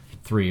be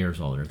 3 years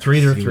older. 3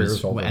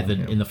 years older.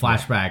 In the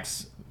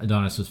flashbacks,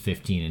 Adonis was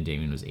 15 and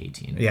Damien was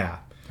 18. Yeah.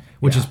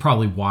 Which is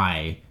probably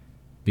why,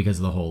 because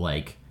of the whole,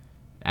 like,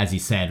 as he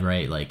said,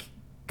 right, like,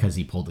 because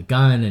he pulled a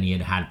gun and he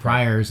had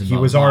priors. And he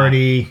was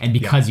already... And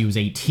because he was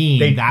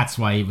 18, that's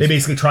why he was... They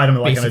basically tried him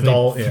like an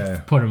adult.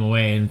 Put him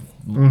away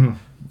and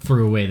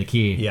threw away the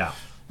key. Yeah.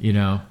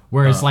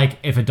 Whereas, like,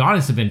 if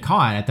Adonis had been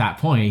caught at that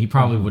point, he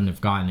probably wouldn't have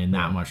gotten in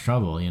that much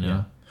trouble,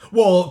 Yeah.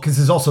 Well, because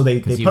there's also...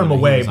 They put him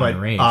away,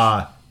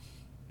 but...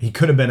 he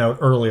could have been out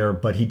earlier,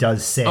 but he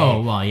does say...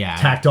 Oh, well, yeah.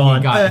 Tacked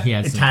on. He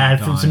had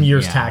some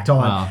years tacked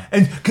on. Well,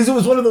 and because it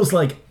was one of those,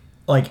 like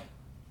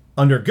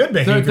under good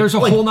behavior. There's a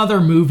whole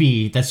other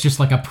movie that's just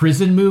like a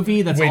prison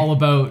movie that's all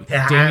about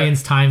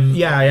Damien's time.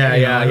 And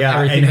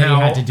Everything that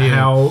he had to do.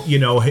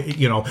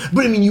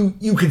 But I mean,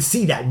 you could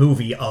see that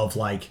movie of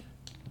like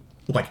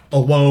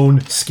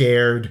alone,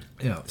 scared,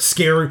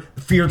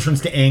 fear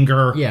turns to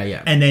anger.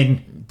 And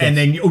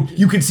then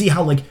you can see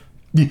how like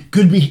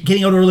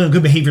getting out early and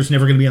good behavior is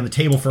never going to be on the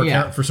table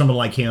for someone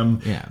like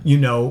him. Yeah. He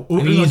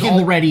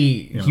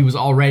was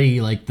already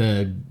like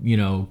the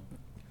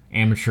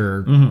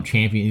amateur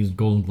champion. He was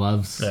Golden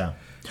Gloves. Yeah.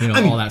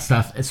 All that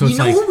stuff. So it's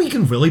who we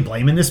can really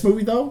blame in this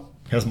movie though?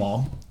 His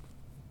mom.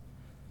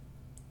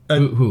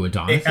 Who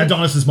Adonis?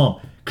 Adonis's mom.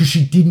 Because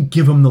she didn't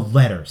give him the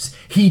letters.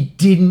 He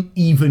didn't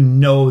even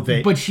know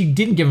that. But she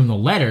didn't give him the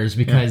letters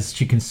because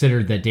she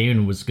considered that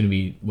Damon was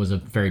a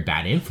very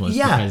bad influence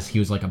because he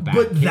was like a bad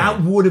kid.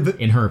 That would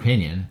have, in her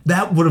opinion,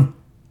 that would have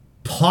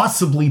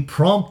possibly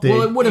prompted.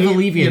 Well, it would have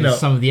alleviated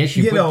some of the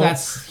issue. But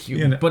that's.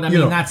 But I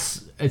mean,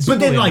 that's. It's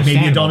but then, like,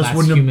 maybe Adonis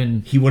wouldn't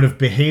have. He would have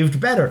behaved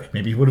better.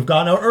 Maybe he would have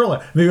gone out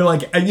earlier. Maybe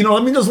like I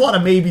mean, there's a lot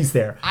of maybes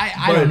there.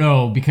 I don't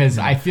know because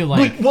I feel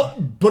like.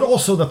 But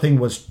also the thing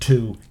was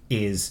too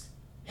is.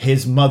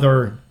 His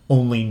mother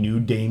only knew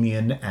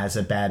Damien as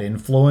a bad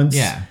influence.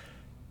 Yeah.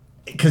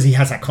 Because he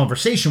has that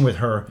conversation with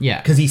her.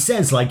 Yeah. Because he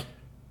says, like,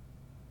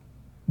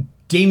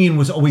 Damien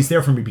was always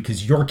there for me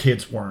because your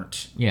kids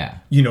weren't. Yeah.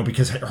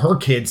 Because her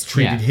kids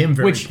treated him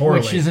very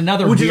poorly. Which is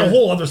another Which is a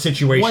whole other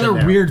situation. What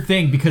a weird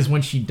thing, because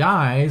when she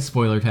dies,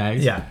 spoiler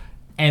tags. Yeah.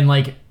 And,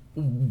 like,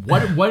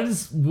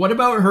 what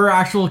about her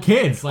actual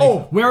kids?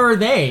 Like, where are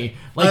they?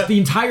 Like, the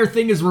entire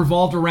thing is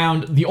revolved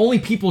around the only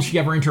people she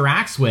ever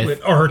interacts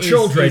with are her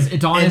children. Is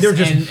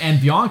Adonis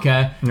and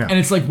Bianca. Yeah. And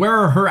it's like, where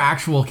are her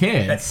actual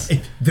kids?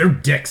 They're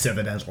dicks,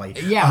 evidently.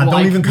 Yeah, well,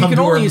 don't even come. We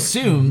can only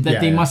assume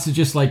that they must have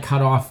just like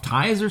cut off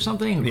ties or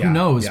something. Who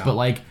knows? Yeah. But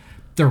like,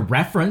 they're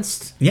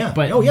referenced. Yeah.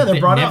 But they're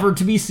brought never up.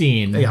 To be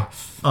seen. Yeah.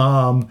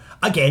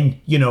 Again,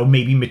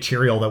 maybe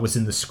material that was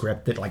in the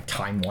script that like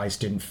time-wise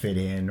didn't fit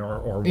in or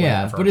whatever.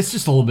 Yeah, but it's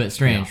just a little bit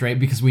strange, right?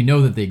 Because we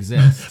know that they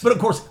exist. But of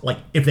course, like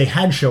if they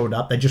had showed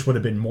up, that just would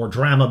have been more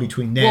drama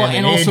between them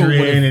and also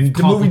Adrian and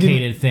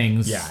complicated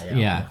things.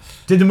 Yeah.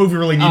 Did the movie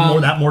really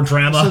need more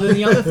drama? So then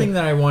the other thing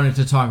that I wanted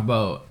to talk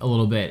about a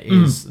little bit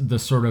is the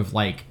sort of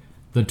like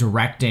the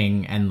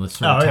directing and the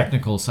sort of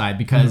technical side,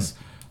 because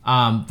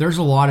there's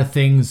a lot of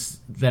things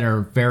that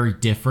are very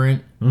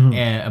different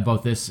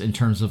about this in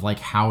terms of like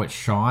how it's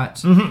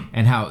shot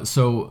and how.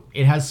 So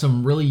it has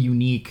some really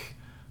unique,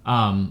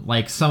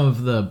 like some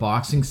of the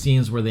boxing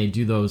scenes where they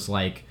do those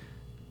like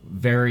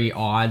very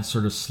odd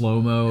sort of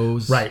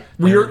slow-mos. Right.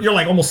 Where you're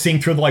like almost seeing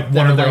through like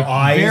one of their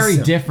eyes. Very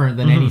different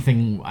than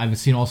anything I've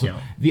seen also. Yeah.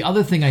 The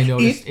other thing I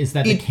noticed is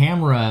that the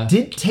camera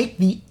did take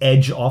the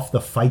edge off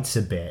the fights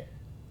a bit.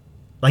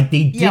 Like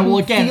they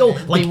didn't feel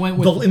like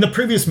in the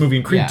previous movie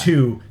in Creed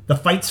 2, the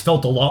fights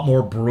felt a lot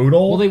more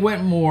brutal. Well, they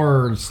went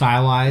more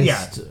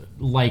stylized,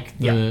 like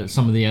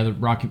some of the other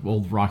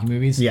old Rocky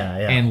movies,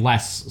 and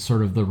less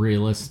sort of the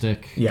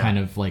realistic kind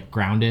of like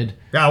grounded.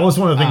 Yeah, it was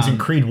one of the things in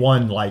Creed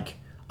 1. Like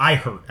I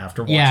hurt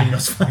after watching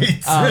those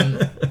fights. And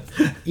like,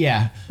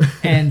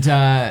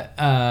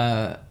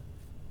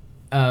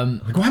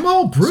 why am I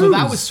all bruised? So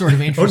that was sort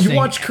of interesting. Oh, you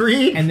watch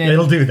Creed? And then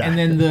it'll do that. And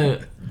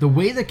then the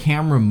way the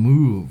camera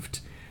moved.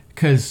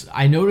 Because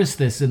I noticed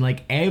this in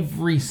like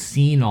every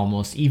scene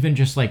almost, even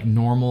just like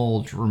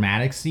normal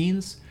dramatic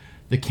scenes,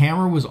 the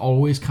camera was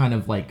always kind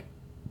of like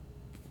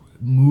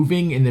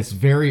moving in this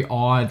very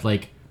odd,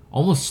 like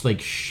almost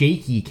like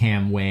shaky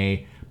cam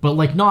way, but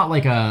like not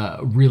like a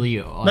really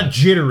not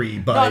jittery,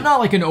 but not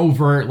like an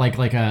overt like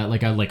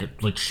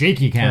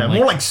shaky cam,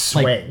 more like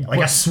sway,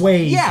 like a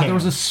sway. Yeah, cam. There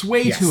was a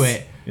sway to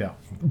it. Yeah,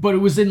 but it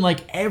was in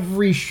like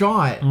every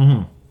shot.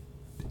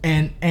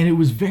 And it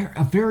was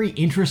very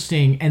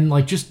interesting, and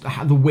like just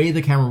how the way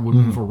the camera would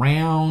move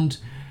around,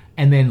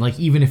 and then like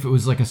even if it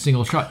was like a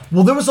single shot.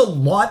 Well, there was a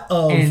lot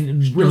of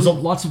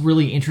lots of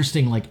really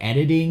interesting like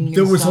editing.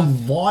 There was a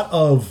lot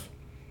of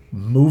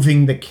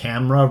moving the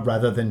camera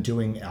rather than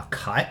doing a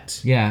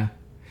cut. Yeah,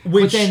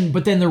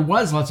 but then there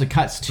was lots of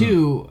cuts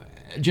too.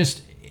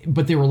 Just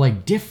but they were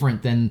like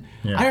different than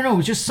I don't know. It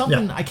was just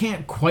something I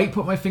can't quite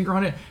put my finger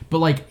on it, but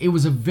like it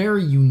was a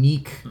very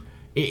unique.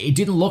 It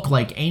didn't look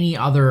like any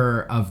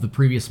other of the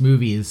previous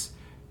movies,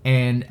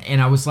 and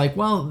I was like,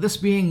 well, this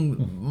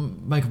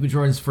being Michael B.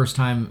 Jordan's first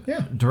time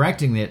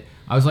directing it,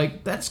 I was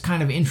like, that's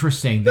kind of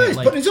interesting. That, he's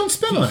putting his own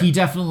spin on it. He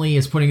definitely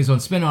is putting his own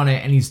spin on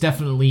it, and he's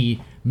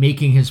definitely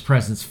making his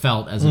presence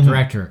felt as a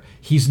director.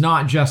 He's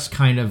not just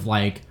kind of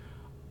like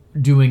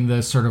doing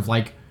the sort of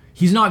like.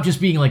 He's not just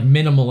being like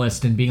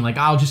minimalist and being like,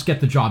 I'll just get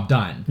the job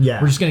done.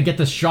 Yeah. We're just going to get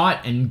the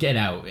shot and get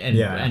out.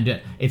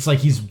 And it's like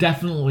he's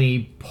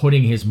definitely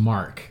putting his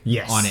mark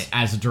on it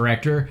as a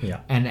director.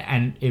 Yeah.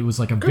 And it was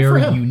like a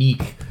very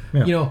unique,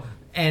 you know,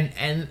 and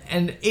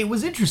it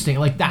was interesting.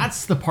 Like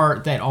that's the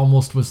part that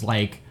almost was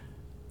like,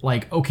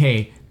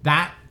 okay,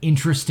 that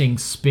interesting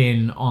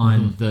spin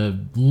on the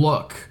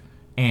look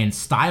and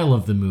style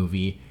of the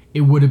movie.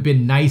 It would have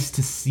been nice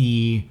to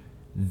see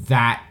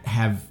that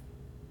have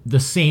the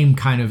same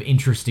kind of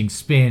interesting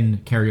spin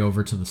carry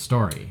over to the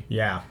story.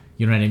 Yeah.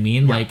 You know what I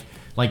mean? Yeah.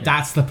 Like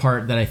that's the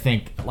part that I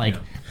think like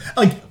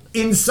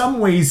in some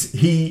ways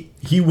he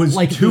was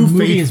like too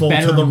faithful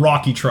to the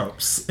Rocky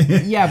tropes.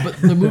 Yeah,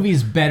 but the movie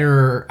is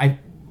better.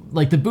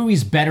 The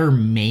movie's better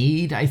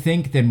made, I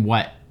think, than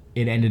what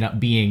it ended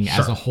up being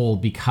as a whole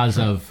because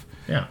of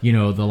you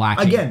know the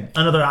lacking. Again,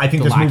 I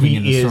think this movie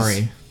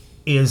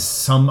is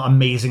some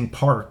amazing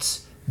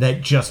parts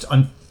that just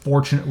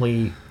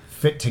unfortunately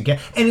fit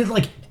together, and it's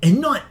like, and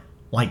not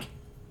like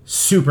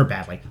super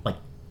badly. Like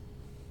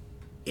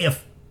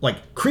if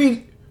like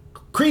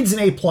Creed's an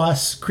A+,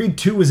 Creed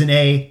 2 is an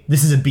A,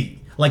 this is a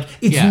B. Like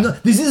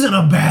it's this isn't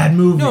a bad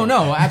movie.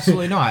 No,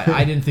 absolutely not.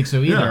 I didn't think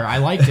so either. I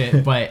liked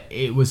it, but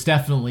it was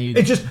definitely.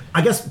 It just,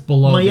 I guess,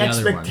 below my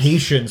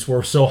expectations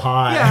were so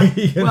high.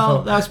 Yeah,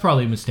 well, that was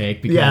probably a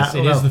mistake because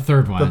it is the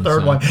third one. The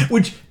third one,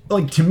 which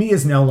like to me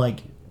is now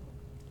like,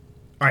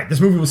 all right, this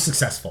movie was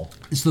successful.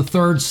 It's the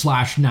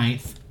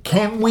 3rd/9th.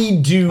 Can we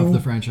do of the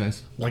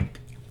franchise? Like,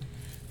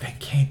 they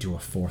can't do a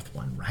 4th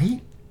one,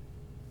 right?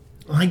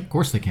 Like, of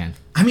course they can.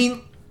 I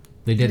mean,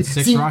 they did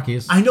 6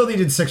 Rockies. I know they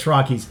did 6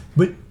 Rockies,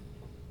 but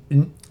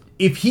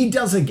if he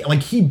does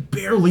like he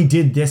barely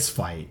did this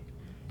fight,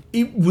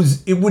 it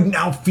would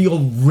now feel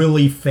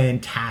really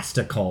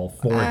fantastical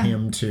for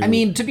him to. I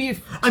mean,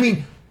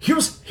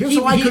 here's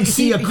how I could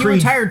see a Creed. He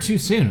retired too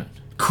soon.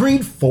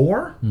 Creed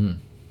 4,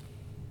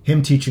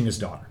 him teaching his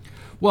daughter.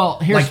 Well,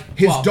 here's like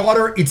his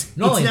daughter. It's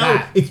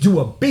do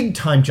a big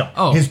time jump.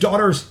 Oh, his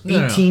daughter's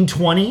 18,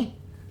 20.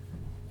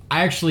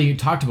 I actually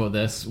talked about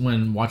this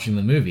when watching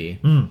the movie.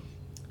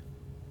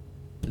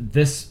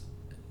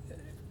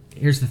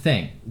 Here's the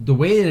thing: the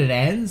way that it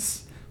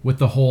ends with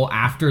the whole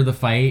after the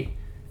fight,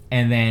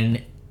 and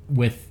then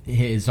with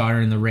his daughter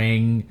in the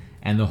ring,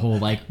 and the whole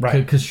like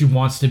because she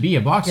wants to be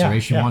a boxer,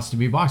 right? She wants to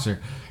be a boxer,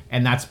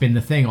 and that's been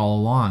the thing all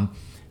along.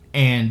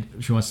 And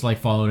she wants to like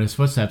follow in his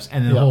footsteps,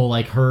 and the whole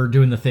like her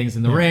doing the things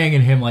in the ring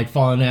and him like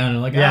falling down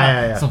and like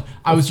So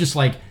I was just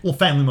like little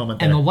family moment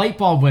there. And the light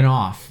bulb went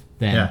off.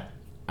 Then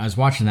I was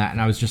watching that and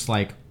I was just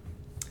like,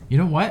 you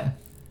know what?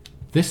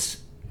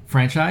 This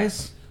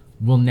franchise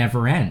will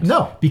never end.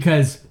 No,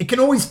 because it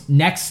can always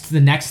the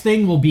next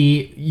thing will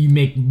be you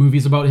make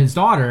movies about his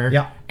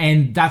daughter.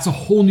 And that's a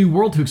whole new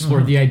world to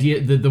explore. The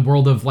idea, the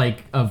world of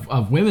like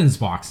of women's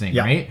boxing,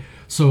 right?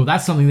 So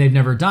that's something they've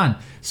never done.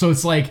 So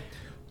it's like.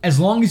 As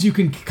long as you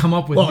can come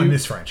up with in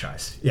this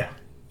franchise,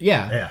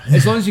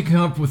 as long as you can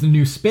come up with a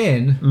new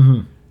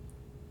spin,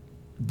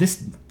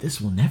 this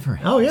will never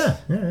end. Oh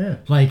yeah.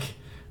 Like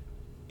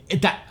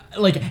that.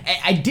 Like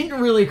it didn't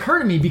really occur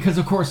to me because,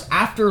 of course,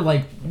 after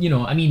like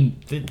I mean,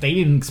 they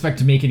didn't expect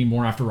to make any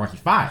more after Rocky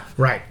V,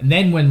 right? And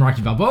then when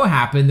Rocky Balboa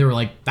happened, they were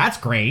like, "That's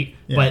great,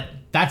 but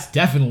that's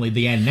definitely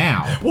the end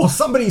now." Well,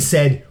 somebody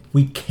said.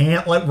 We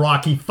can't let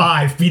Rocky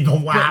V be the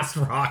last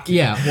Rocky.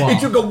 Yeah, well, it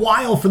took a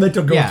while for that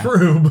to go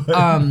through. But.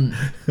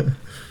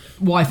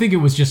 Well, I think it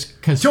was just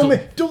because don't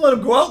let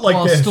him go out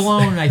like this.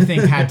 Stallone, I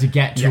think, had to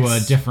get to a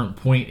different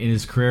point in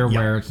his career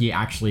where he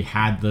actually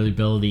had the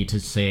ability to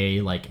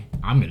say, like,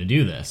 "I'm going to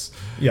do this."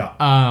 Yeah.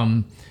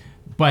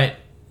 But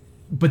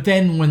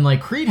then when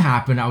like Creed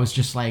happened, I was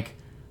just like,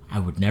 I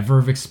would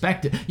never have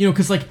expected,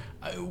 because like.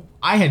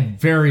 I had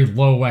very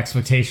low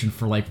expectation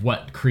for like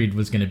what Creed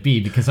was going to be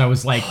because I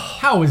was like,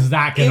 how is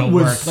that going to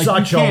work? It was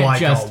such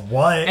a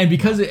what? And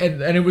because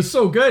it was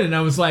so good, and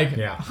I was like,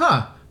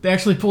 they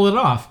actually pulled it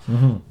off.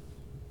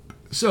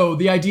 So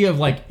the idea of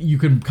like you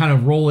could kind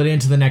of roll it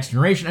into the next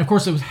generation. Of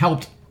course, it was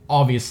helped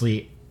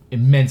obviously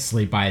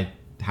immensely by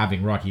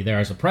having Rocky there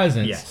as a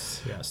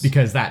presence. Yes.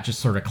 Because that just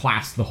sort of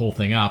classed the whole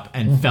thing up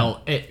and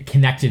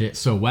connected it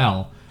so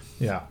well.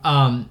 Yeah.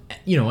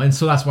 And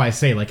so that's why I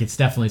say like it's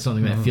definitely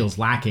something that feels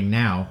lacking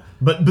now.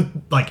 But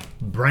like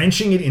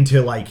branching it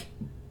into like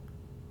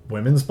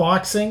women's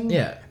boxing.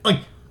 Yeah.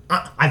 Like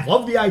I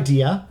love the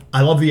idea.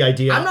 I'm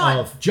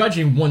not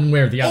judging one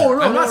way or the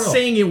other. I'm not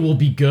saying it will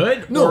be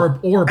good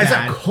or bad. As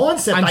a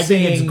concept, I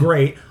think it's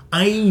great.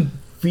 I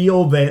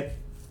feel that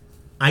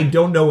I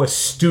don't know a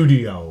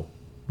studio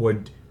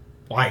would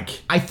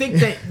Like, I think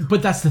that,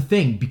 but that's the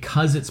thing,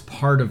 because it's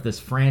part of this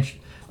franchise.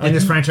 And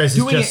this franchise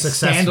is just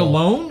successful.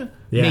 Doing it standalone,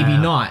 maybe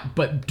not,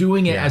 but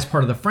doing it as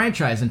part of the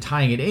franchise and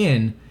tying it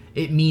in,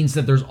 it means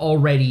that there's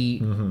already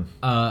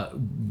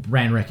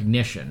brand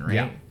recognition, right?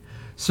 Yeah.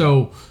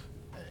 So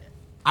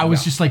I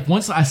was just like,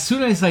 as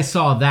soon as I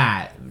saw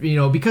that,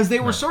 because they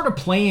were sort of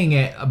playing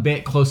it a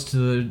bit close to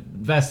the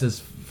vest as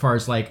far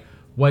as like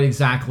what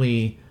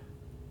exactly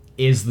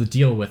is the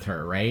deal with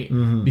her, right?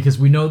 Mm-hmm. Because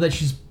we know that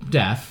she's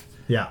deaf.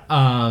 Yeah.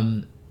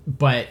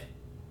 But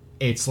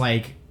it's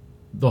like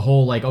the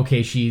whole like,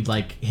 okay, she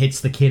like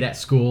hits the kid at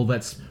school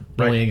that's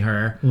bullying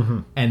her,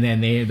 and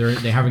then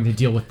they're having to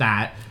deal with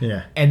that.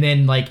 Yeah. And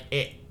then like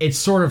it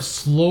sort of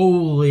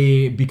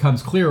slowly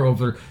becomes clear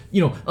over,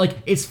 like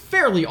it's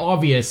fairly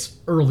obvious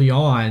early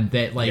on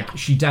that like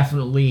she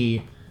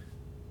definitely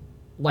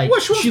like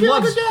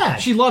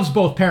she loves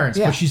both parents,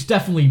 but she's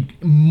definitely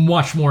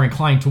much more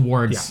inclined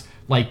towards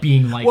like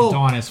being like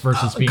Adonis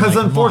versus being because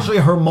like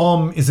unfortunately her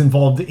mom is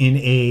involved in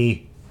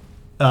a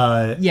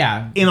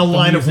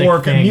line of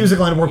work, a music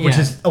line of work, which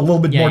is a little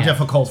bit more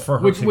difficult for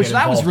her. Which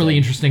that was really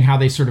interesting how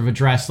they sort of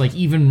addressed, like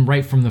even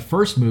right from the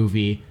first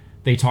movie,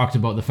 they talked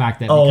about the fact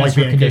that because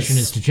her condition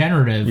is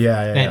degenerative,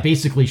 that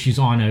basically she's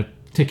on a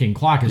ticking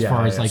clock as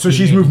far as like. So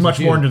she's moved much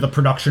more into the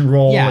production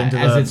role,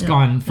 as it's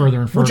gone further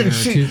and further.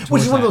 Which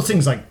is one of those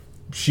things like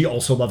she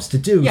also loves to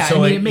do. Yeah,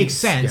 so it makes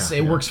sense.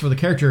 It works for the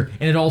character,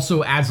 and it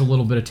also adds a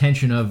little bit of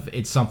tension of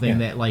it's something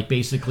that like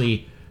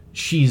basically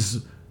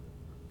she's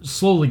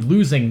slowly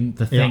losing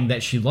the thing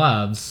that she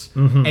loves,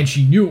 and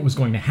she knew it was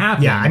going to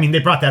happen. Yeah, I mean, they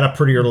brought that up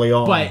pretty early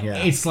on. But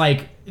it's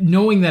like,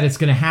 knowing that it's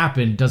going to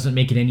happen doesn't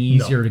make it any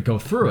easier to go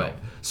through it.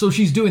 So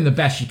she's doing the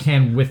best she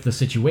can with the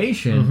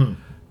situation,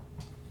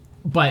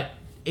 but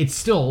it's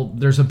still,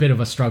 there's a bit of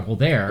a struggle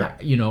there,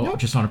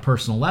 just on a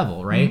personal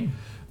level, right?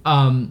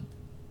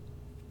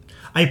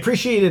 I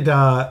appreciated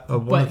one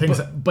of the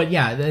things. But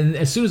yeah, and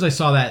as soon as I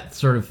saw that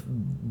sort of,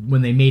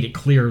 when they made it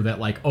clear that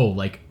like, oh,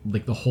 like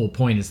the whole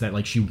point is that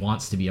like she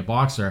wants to be a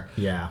boxer.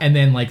 Yeah. And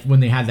then like when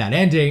they had that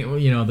ending,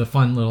 the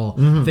fun little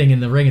thing in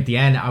the ring at the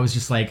end, I was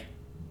just like,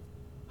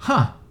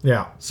 huh.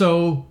 Yeah.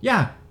 So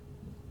yeah,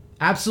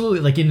 absolutely.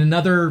 Like in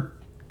another,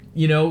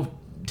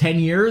 10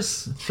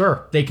 years,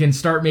 sure, they can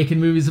start making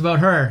movies about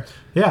her.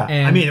 Yeah,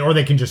 and, I mean, or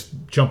they can just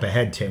jump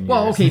ahead 10 years.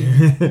 Well,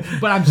 okay,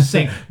 but I'm just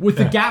saying, with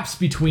the gaps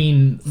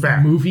between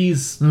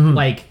movies,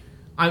 like,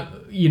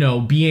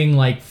 being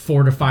like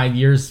 4 to 5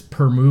 years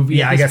per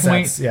movie at this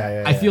point,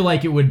 I feel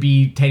like it would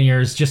be 10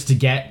 years just to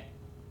get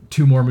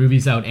 2 more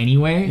movies out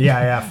anyway.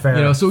 Yeah,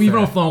 fair. So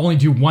even if they'll only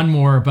do one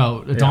more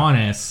about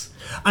Adonis,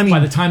 I mean, by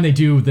the time they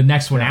do the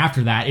next one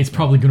after that, it's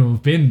probably going to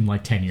have been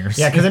like 10 years.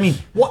 Yeah, because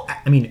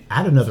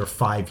add another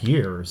 5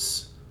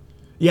 years.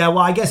 Yeah, well,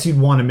 I guess you'd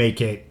want to make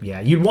it.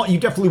 Yeah, you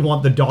definitely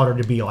want the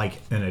daughter to be like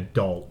an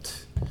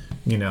adult.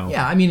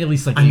 Yeah, I mean, at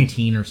least like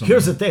 18 or something.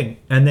 Here's the thing,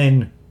 and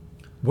then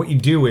what you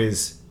do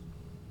is,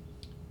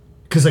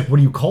 because like, what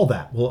do you call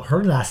that? Well,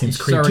 her last name's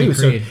Creed too,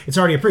 so it's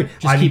already a Creed.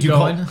 Just keep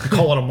going. You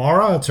call it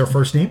Amara. It's her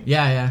first name.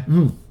 Yeah.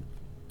 You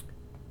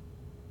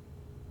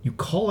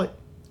call it.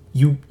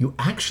 You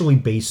actually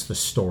base the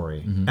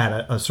story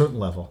at a certain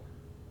level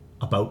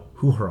about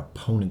who her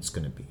opponent's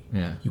going to be.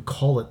 Yeah. You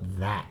call it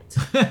that.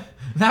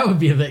 That would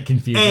be a bit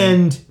confusing.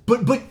 And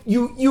but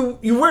you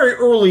very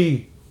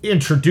early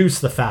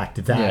introduce the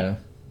fact that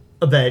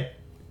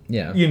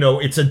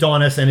it's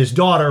Adonis and his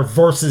daughter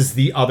versus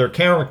the other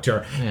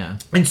character. Yeah.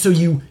 And so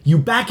you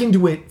back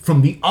into it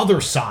from the other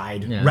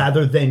side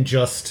rather than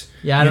just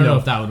I don't know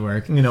if that would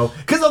work.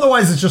 Because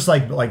otherwise it's just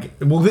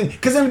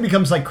because then it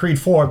becomes like Creed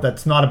 4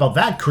 that's not about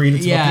that Creed,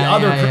 it's about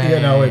the other Creed,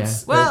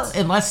 it's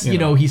unless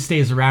he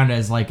stays around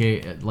as like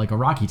a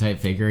Rocky type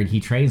figure and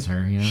he trains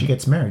her, She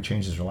gets married,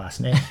 changes her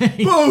last name.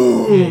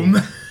 Boom.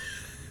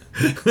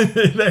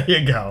 There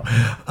you go.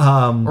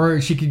 Or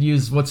she could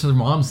use, what's her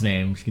mom's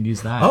name? She could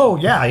use that. Oh,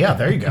 yeah,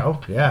 there you go.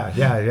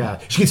 Yeah.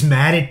 She gets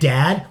mad at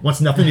dad,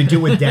 wants nothing to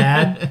do with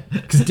dad,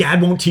 because dad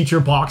won't teach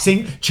her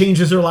boxing,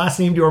 changes her last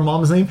name to her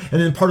mom's name,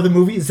 and then part of the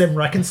movie is them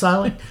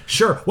reconciling.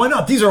 Sure, why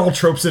not? These are all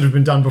tropes that have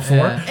been done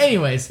before.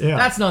 Anyways,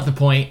 that's not the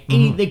point.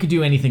 They could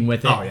do anything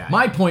with it. Oh, yeah.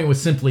 My point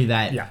was simply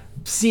that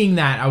seeing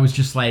that, I was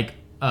just like,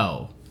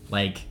 oh,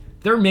 like,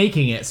 they're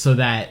making it so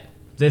that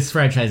this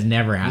franchise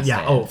never has to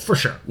end. Oh, for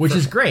sure. Which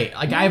is great.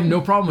 Like, I have no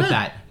problem with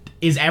that.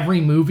 Is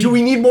every movie... Do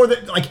we need more than...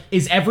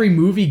 Is every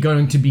movie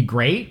going to be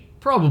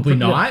great? Probably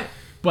not.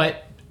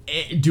 But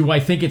do I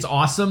think it's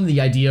awesome,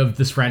 the idea of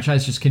this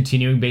franchise just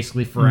continuing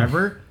basically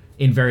forever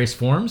in various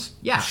forms?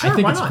 Yeah, sure, I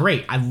think it's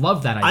great. I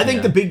love that idea. I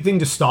think the big thing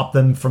to stop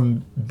them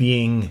from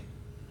being,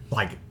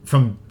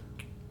 from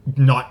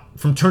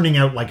turning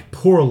out,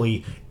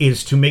 poorly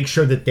is to make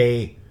sure that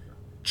they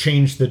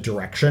change the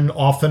direction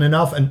often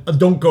enough and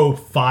don't go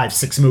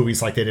 5-6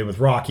 movies like they did with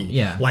Rocky.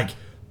 Yeah. Like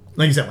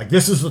you said,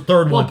 this is the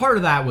third one. Well, part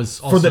of that was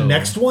also... For the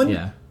next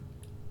one,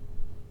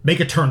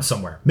 make a turn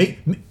somewhere.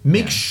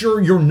 Make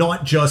sure you're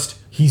not just,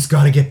 he's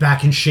got to get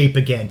back in shape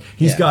again.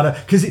 He's got to...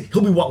 Because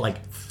he'll be,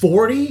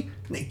 40?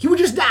 He would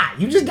just die.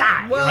 You just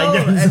die. Well,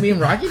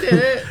 Rocky did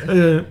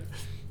it.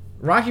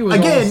 Rocky was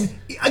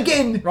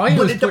again. Rocky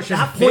but was at pushing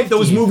that point,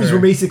 those 50 movies were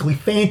basically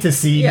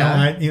fantasy.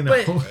 Yeah, not,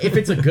 but if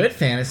it's a good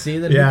fantasy,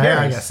 then who cares?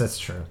 I guess that's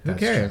true. Who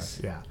cares?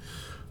 True. Yeah.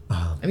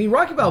 I mean,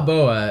 Rocky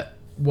Balboa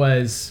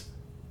was.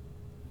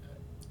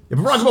 If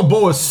Rocky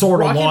Balboa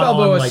sort of Rocky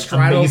Balboa like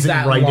straddled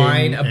that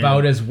line and,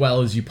 about as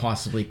well as you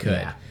possibly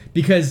could.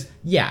 Because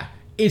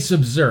it's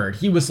absurd.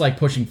 He was like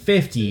pushing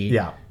 50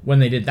 when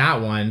they did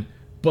that one,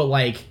 but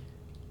like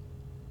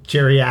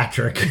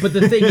geriatric. But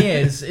the thing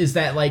is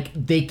that like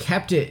they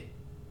kept it.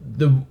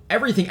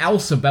 Everything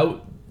else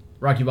about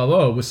Rocky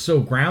Balboa was so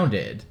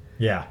grounded.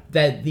 Yeah.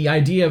 That the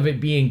idea of it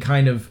being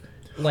kind of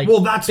like,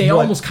 they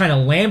almost kind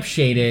of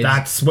lampshaded.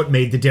 That's what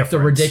made the difference. The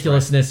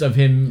ridiculousness of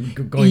him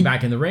going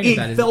back in the ring.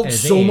 It felt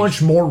so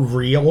much more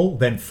real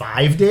than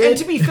 5 did.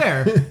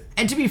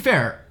 And to be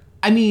fair,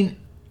 I mean,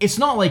 it's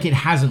not like it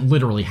hasn't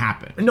literally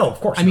happened. No, of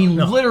course. I mean,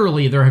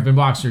 literally, there have been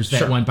boxers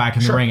that went back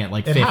in the ring at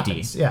like 50.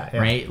 Happens. Yeah.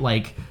 Right?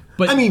 Like,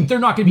 but I mean, they're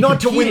not going to be not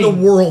competing, to win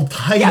the world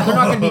title. Yeah, they're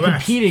not going to be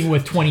competing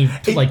with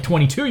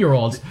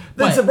 22-year-olds.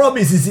 That's the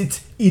problem. Is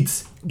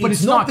it's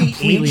not the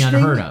completely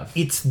unheard of.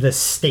 It's the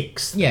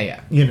stakes. Yeah.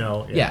 You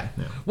know. Yeah.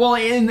 Well,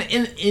 in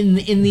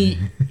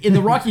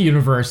the Rocky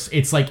universe,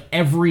 it's like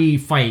every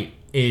fight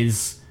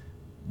is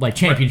like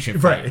championship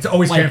fight. Right. It's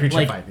always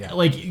championship fight. Yeah.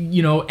 Like,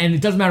 you know, and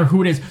it doesn't matter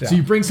who it is. Yeah. So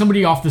you bring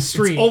somebody off the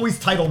street. It's always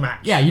title match.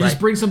 Yeah. You just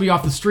bring somebody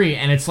off the street,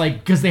 and it's like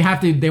because they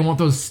want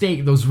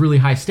those really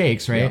high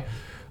stakes, right? Yeah.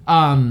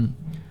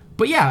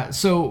 But yeah,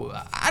 so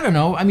I don't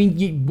know. I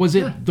mean, was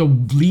it the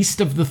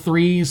least of the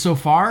three so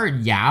far?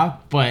 Yeah,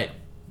 but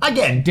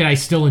again, did I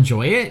still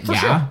enjoy it? For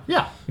sure.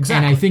 Yeah,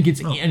 exactly. And I think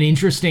it's an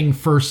interesting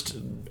first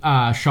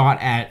shot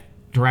at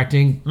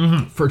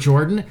directing for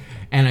Jordan,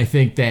 and I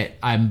think that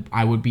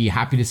I would be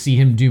happy to see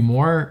him do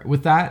more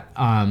with that.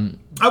 I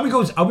would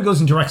goes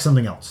and direct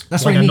something else.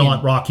 That's what I mean.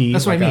 Not Rocky.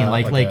 That's what I mean.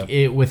 Like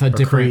it with a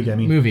different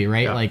Creed, movie,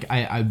 right? Yeah. Like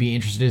I'd be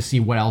interested to see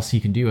what else he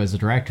can do as a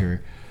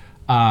director.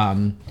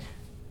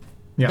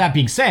 That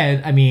being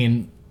said, I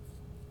mean,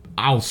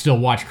 I'll still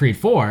watch Creed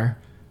 4.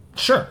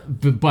 Sure.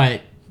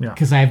 But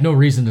because I have no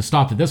reason to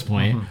stop at this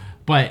point.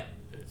 But,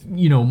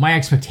 you know, my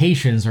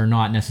expectations are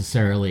not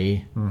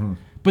necessarily...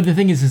 But the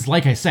thing is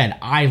like I said,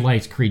 I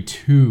liked Creed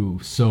 2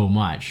 so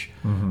much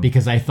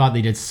because I thought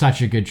they did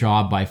such a good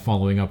job by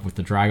following up with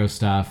the Drago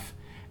stuff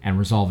and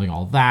resolving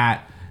all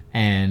that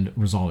and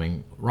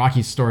resolving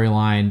Rocky's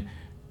storyline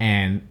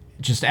and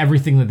just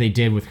everything that they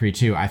did with Creed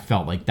 2. I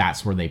felt like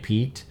that's where they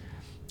peaked.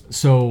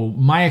 So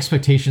my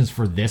expectations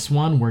for this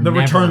one were the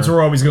returns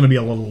were always going to be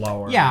a little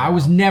lower. Yeah, I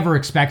was never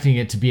expecting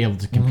it to be able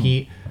to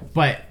compete,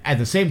 but at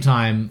the same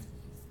time,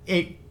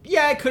 it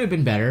could have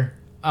been better,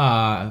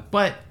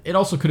 but it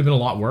also could have been a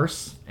lot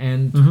worse,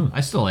 and I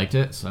still liked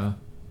it. So,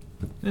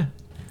 yeah,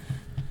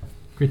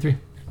 Creed 3.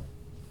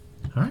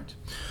 All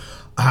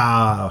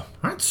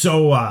right.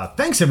 So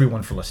thanks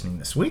everyone for listening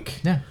this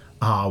week. Yeah,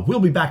 we'll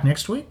be back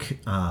next week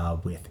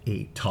with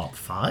a top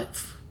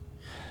 5.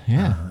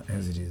 Yeah,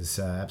 as it is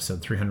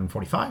episode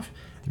 345.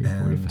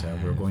 And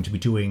we're going to be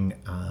doing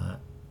a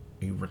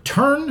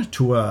return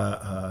to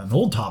an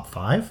old top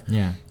 5.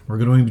 Yeah, we're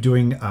going to be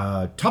doing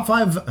top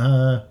 5.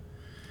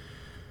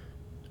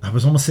 I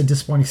was almost saying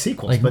disappointing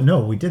sequels, but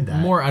no, we did that.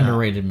 More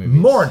underrated movies.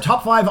 More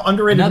top 5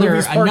 underrated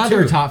movies.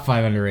 Another top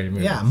 5 underrated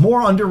movies. Yeah,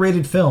 more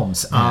underrated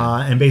films.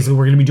 And basically,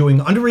 we're going to be doing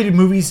underrated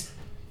movies.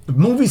 The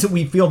movies that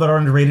we feel that are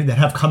underrated that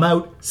have come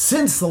out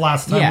since the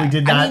last time we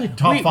did that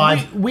top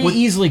 5. We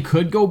easily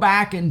could go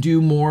back and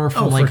do more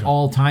from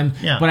all time,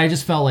 but I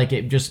just felt like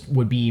it just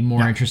would be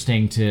more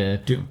interesting to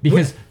do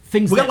because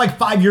things we got like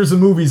 5 years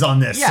of movies on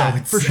this. Yeah, so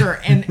it's... for sure,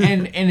 and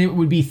it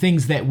would be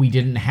things that we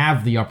didn't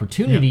have the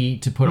opportunity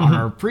to put on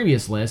our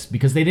previous list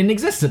because they didn't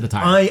exist at the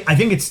time. I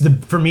think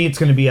for me it's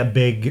going to be a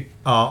big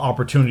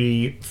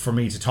opportunity for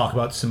me to talk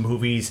about some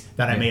movies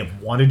that I may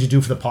have wanted to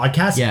do for the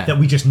podcast that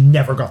we just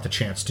never got the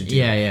chance to do.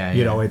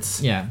 You know,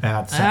 it's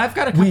I've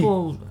got a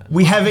couple.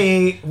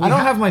 I don't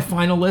have my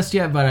final list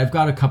yet, but I've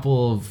got a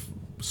couple of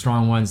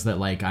strong ones that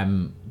like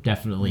I'm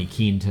definitely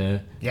keen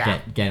to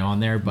get on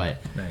there, but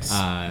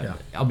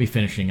I'll be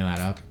finishing that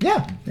up.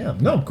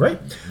 Great.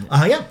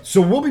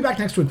 So we'll be back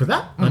next week with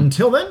that.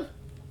 Until then,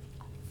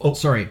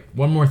 sorry,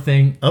 one more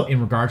thing in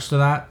regards to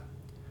that,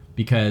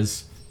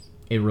 because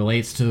it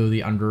relates to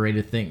the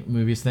underrated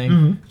movies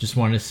thing. Just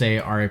wanted to say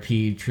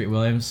R.I.P. Treat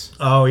Williams.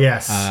 Oh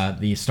yes,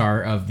 the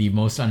star of the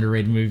most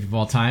underrated movie of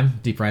all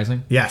time, Deep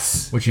Rising.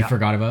 Yes, which you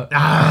forgot about.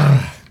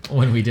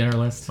 When we did our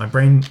list. My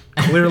brain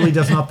clearly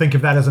does not think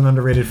of that as an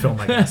underrated film,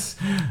 I guess.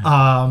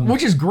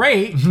 Which is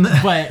great,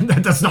 but...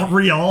 that's not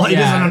real. It is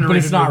an underrated but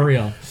it's not movie.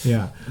 Real.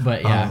 Yeah.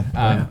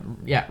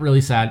 But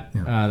really sad.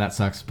 That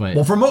sucks, but...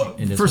 Well,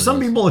 for some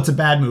people, it's a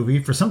bad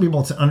movie. For some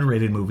people, it's an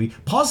underrated movie.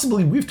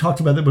 Possibly, we've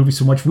talked about that movie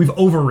so much, we've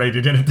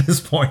overrated it at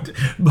this point.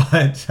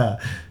 But...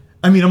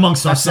 I mean,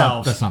 amongst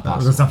ourselves. That's not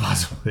possible. That's not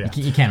possible. Yeah.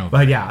 You can't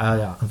overrate.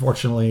 But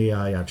unfortunately,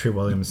 Treat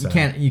Williams...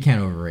 You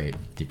can't overrate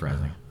Deep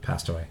Rising.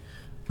 Passed away.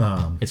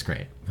 It's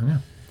great. Yeah.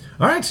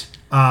 All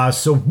right.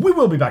 So we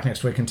will be back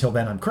next week. Until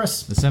then, I'm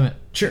Chris. The Summit.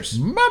 Cheers.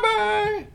 Bye-bye.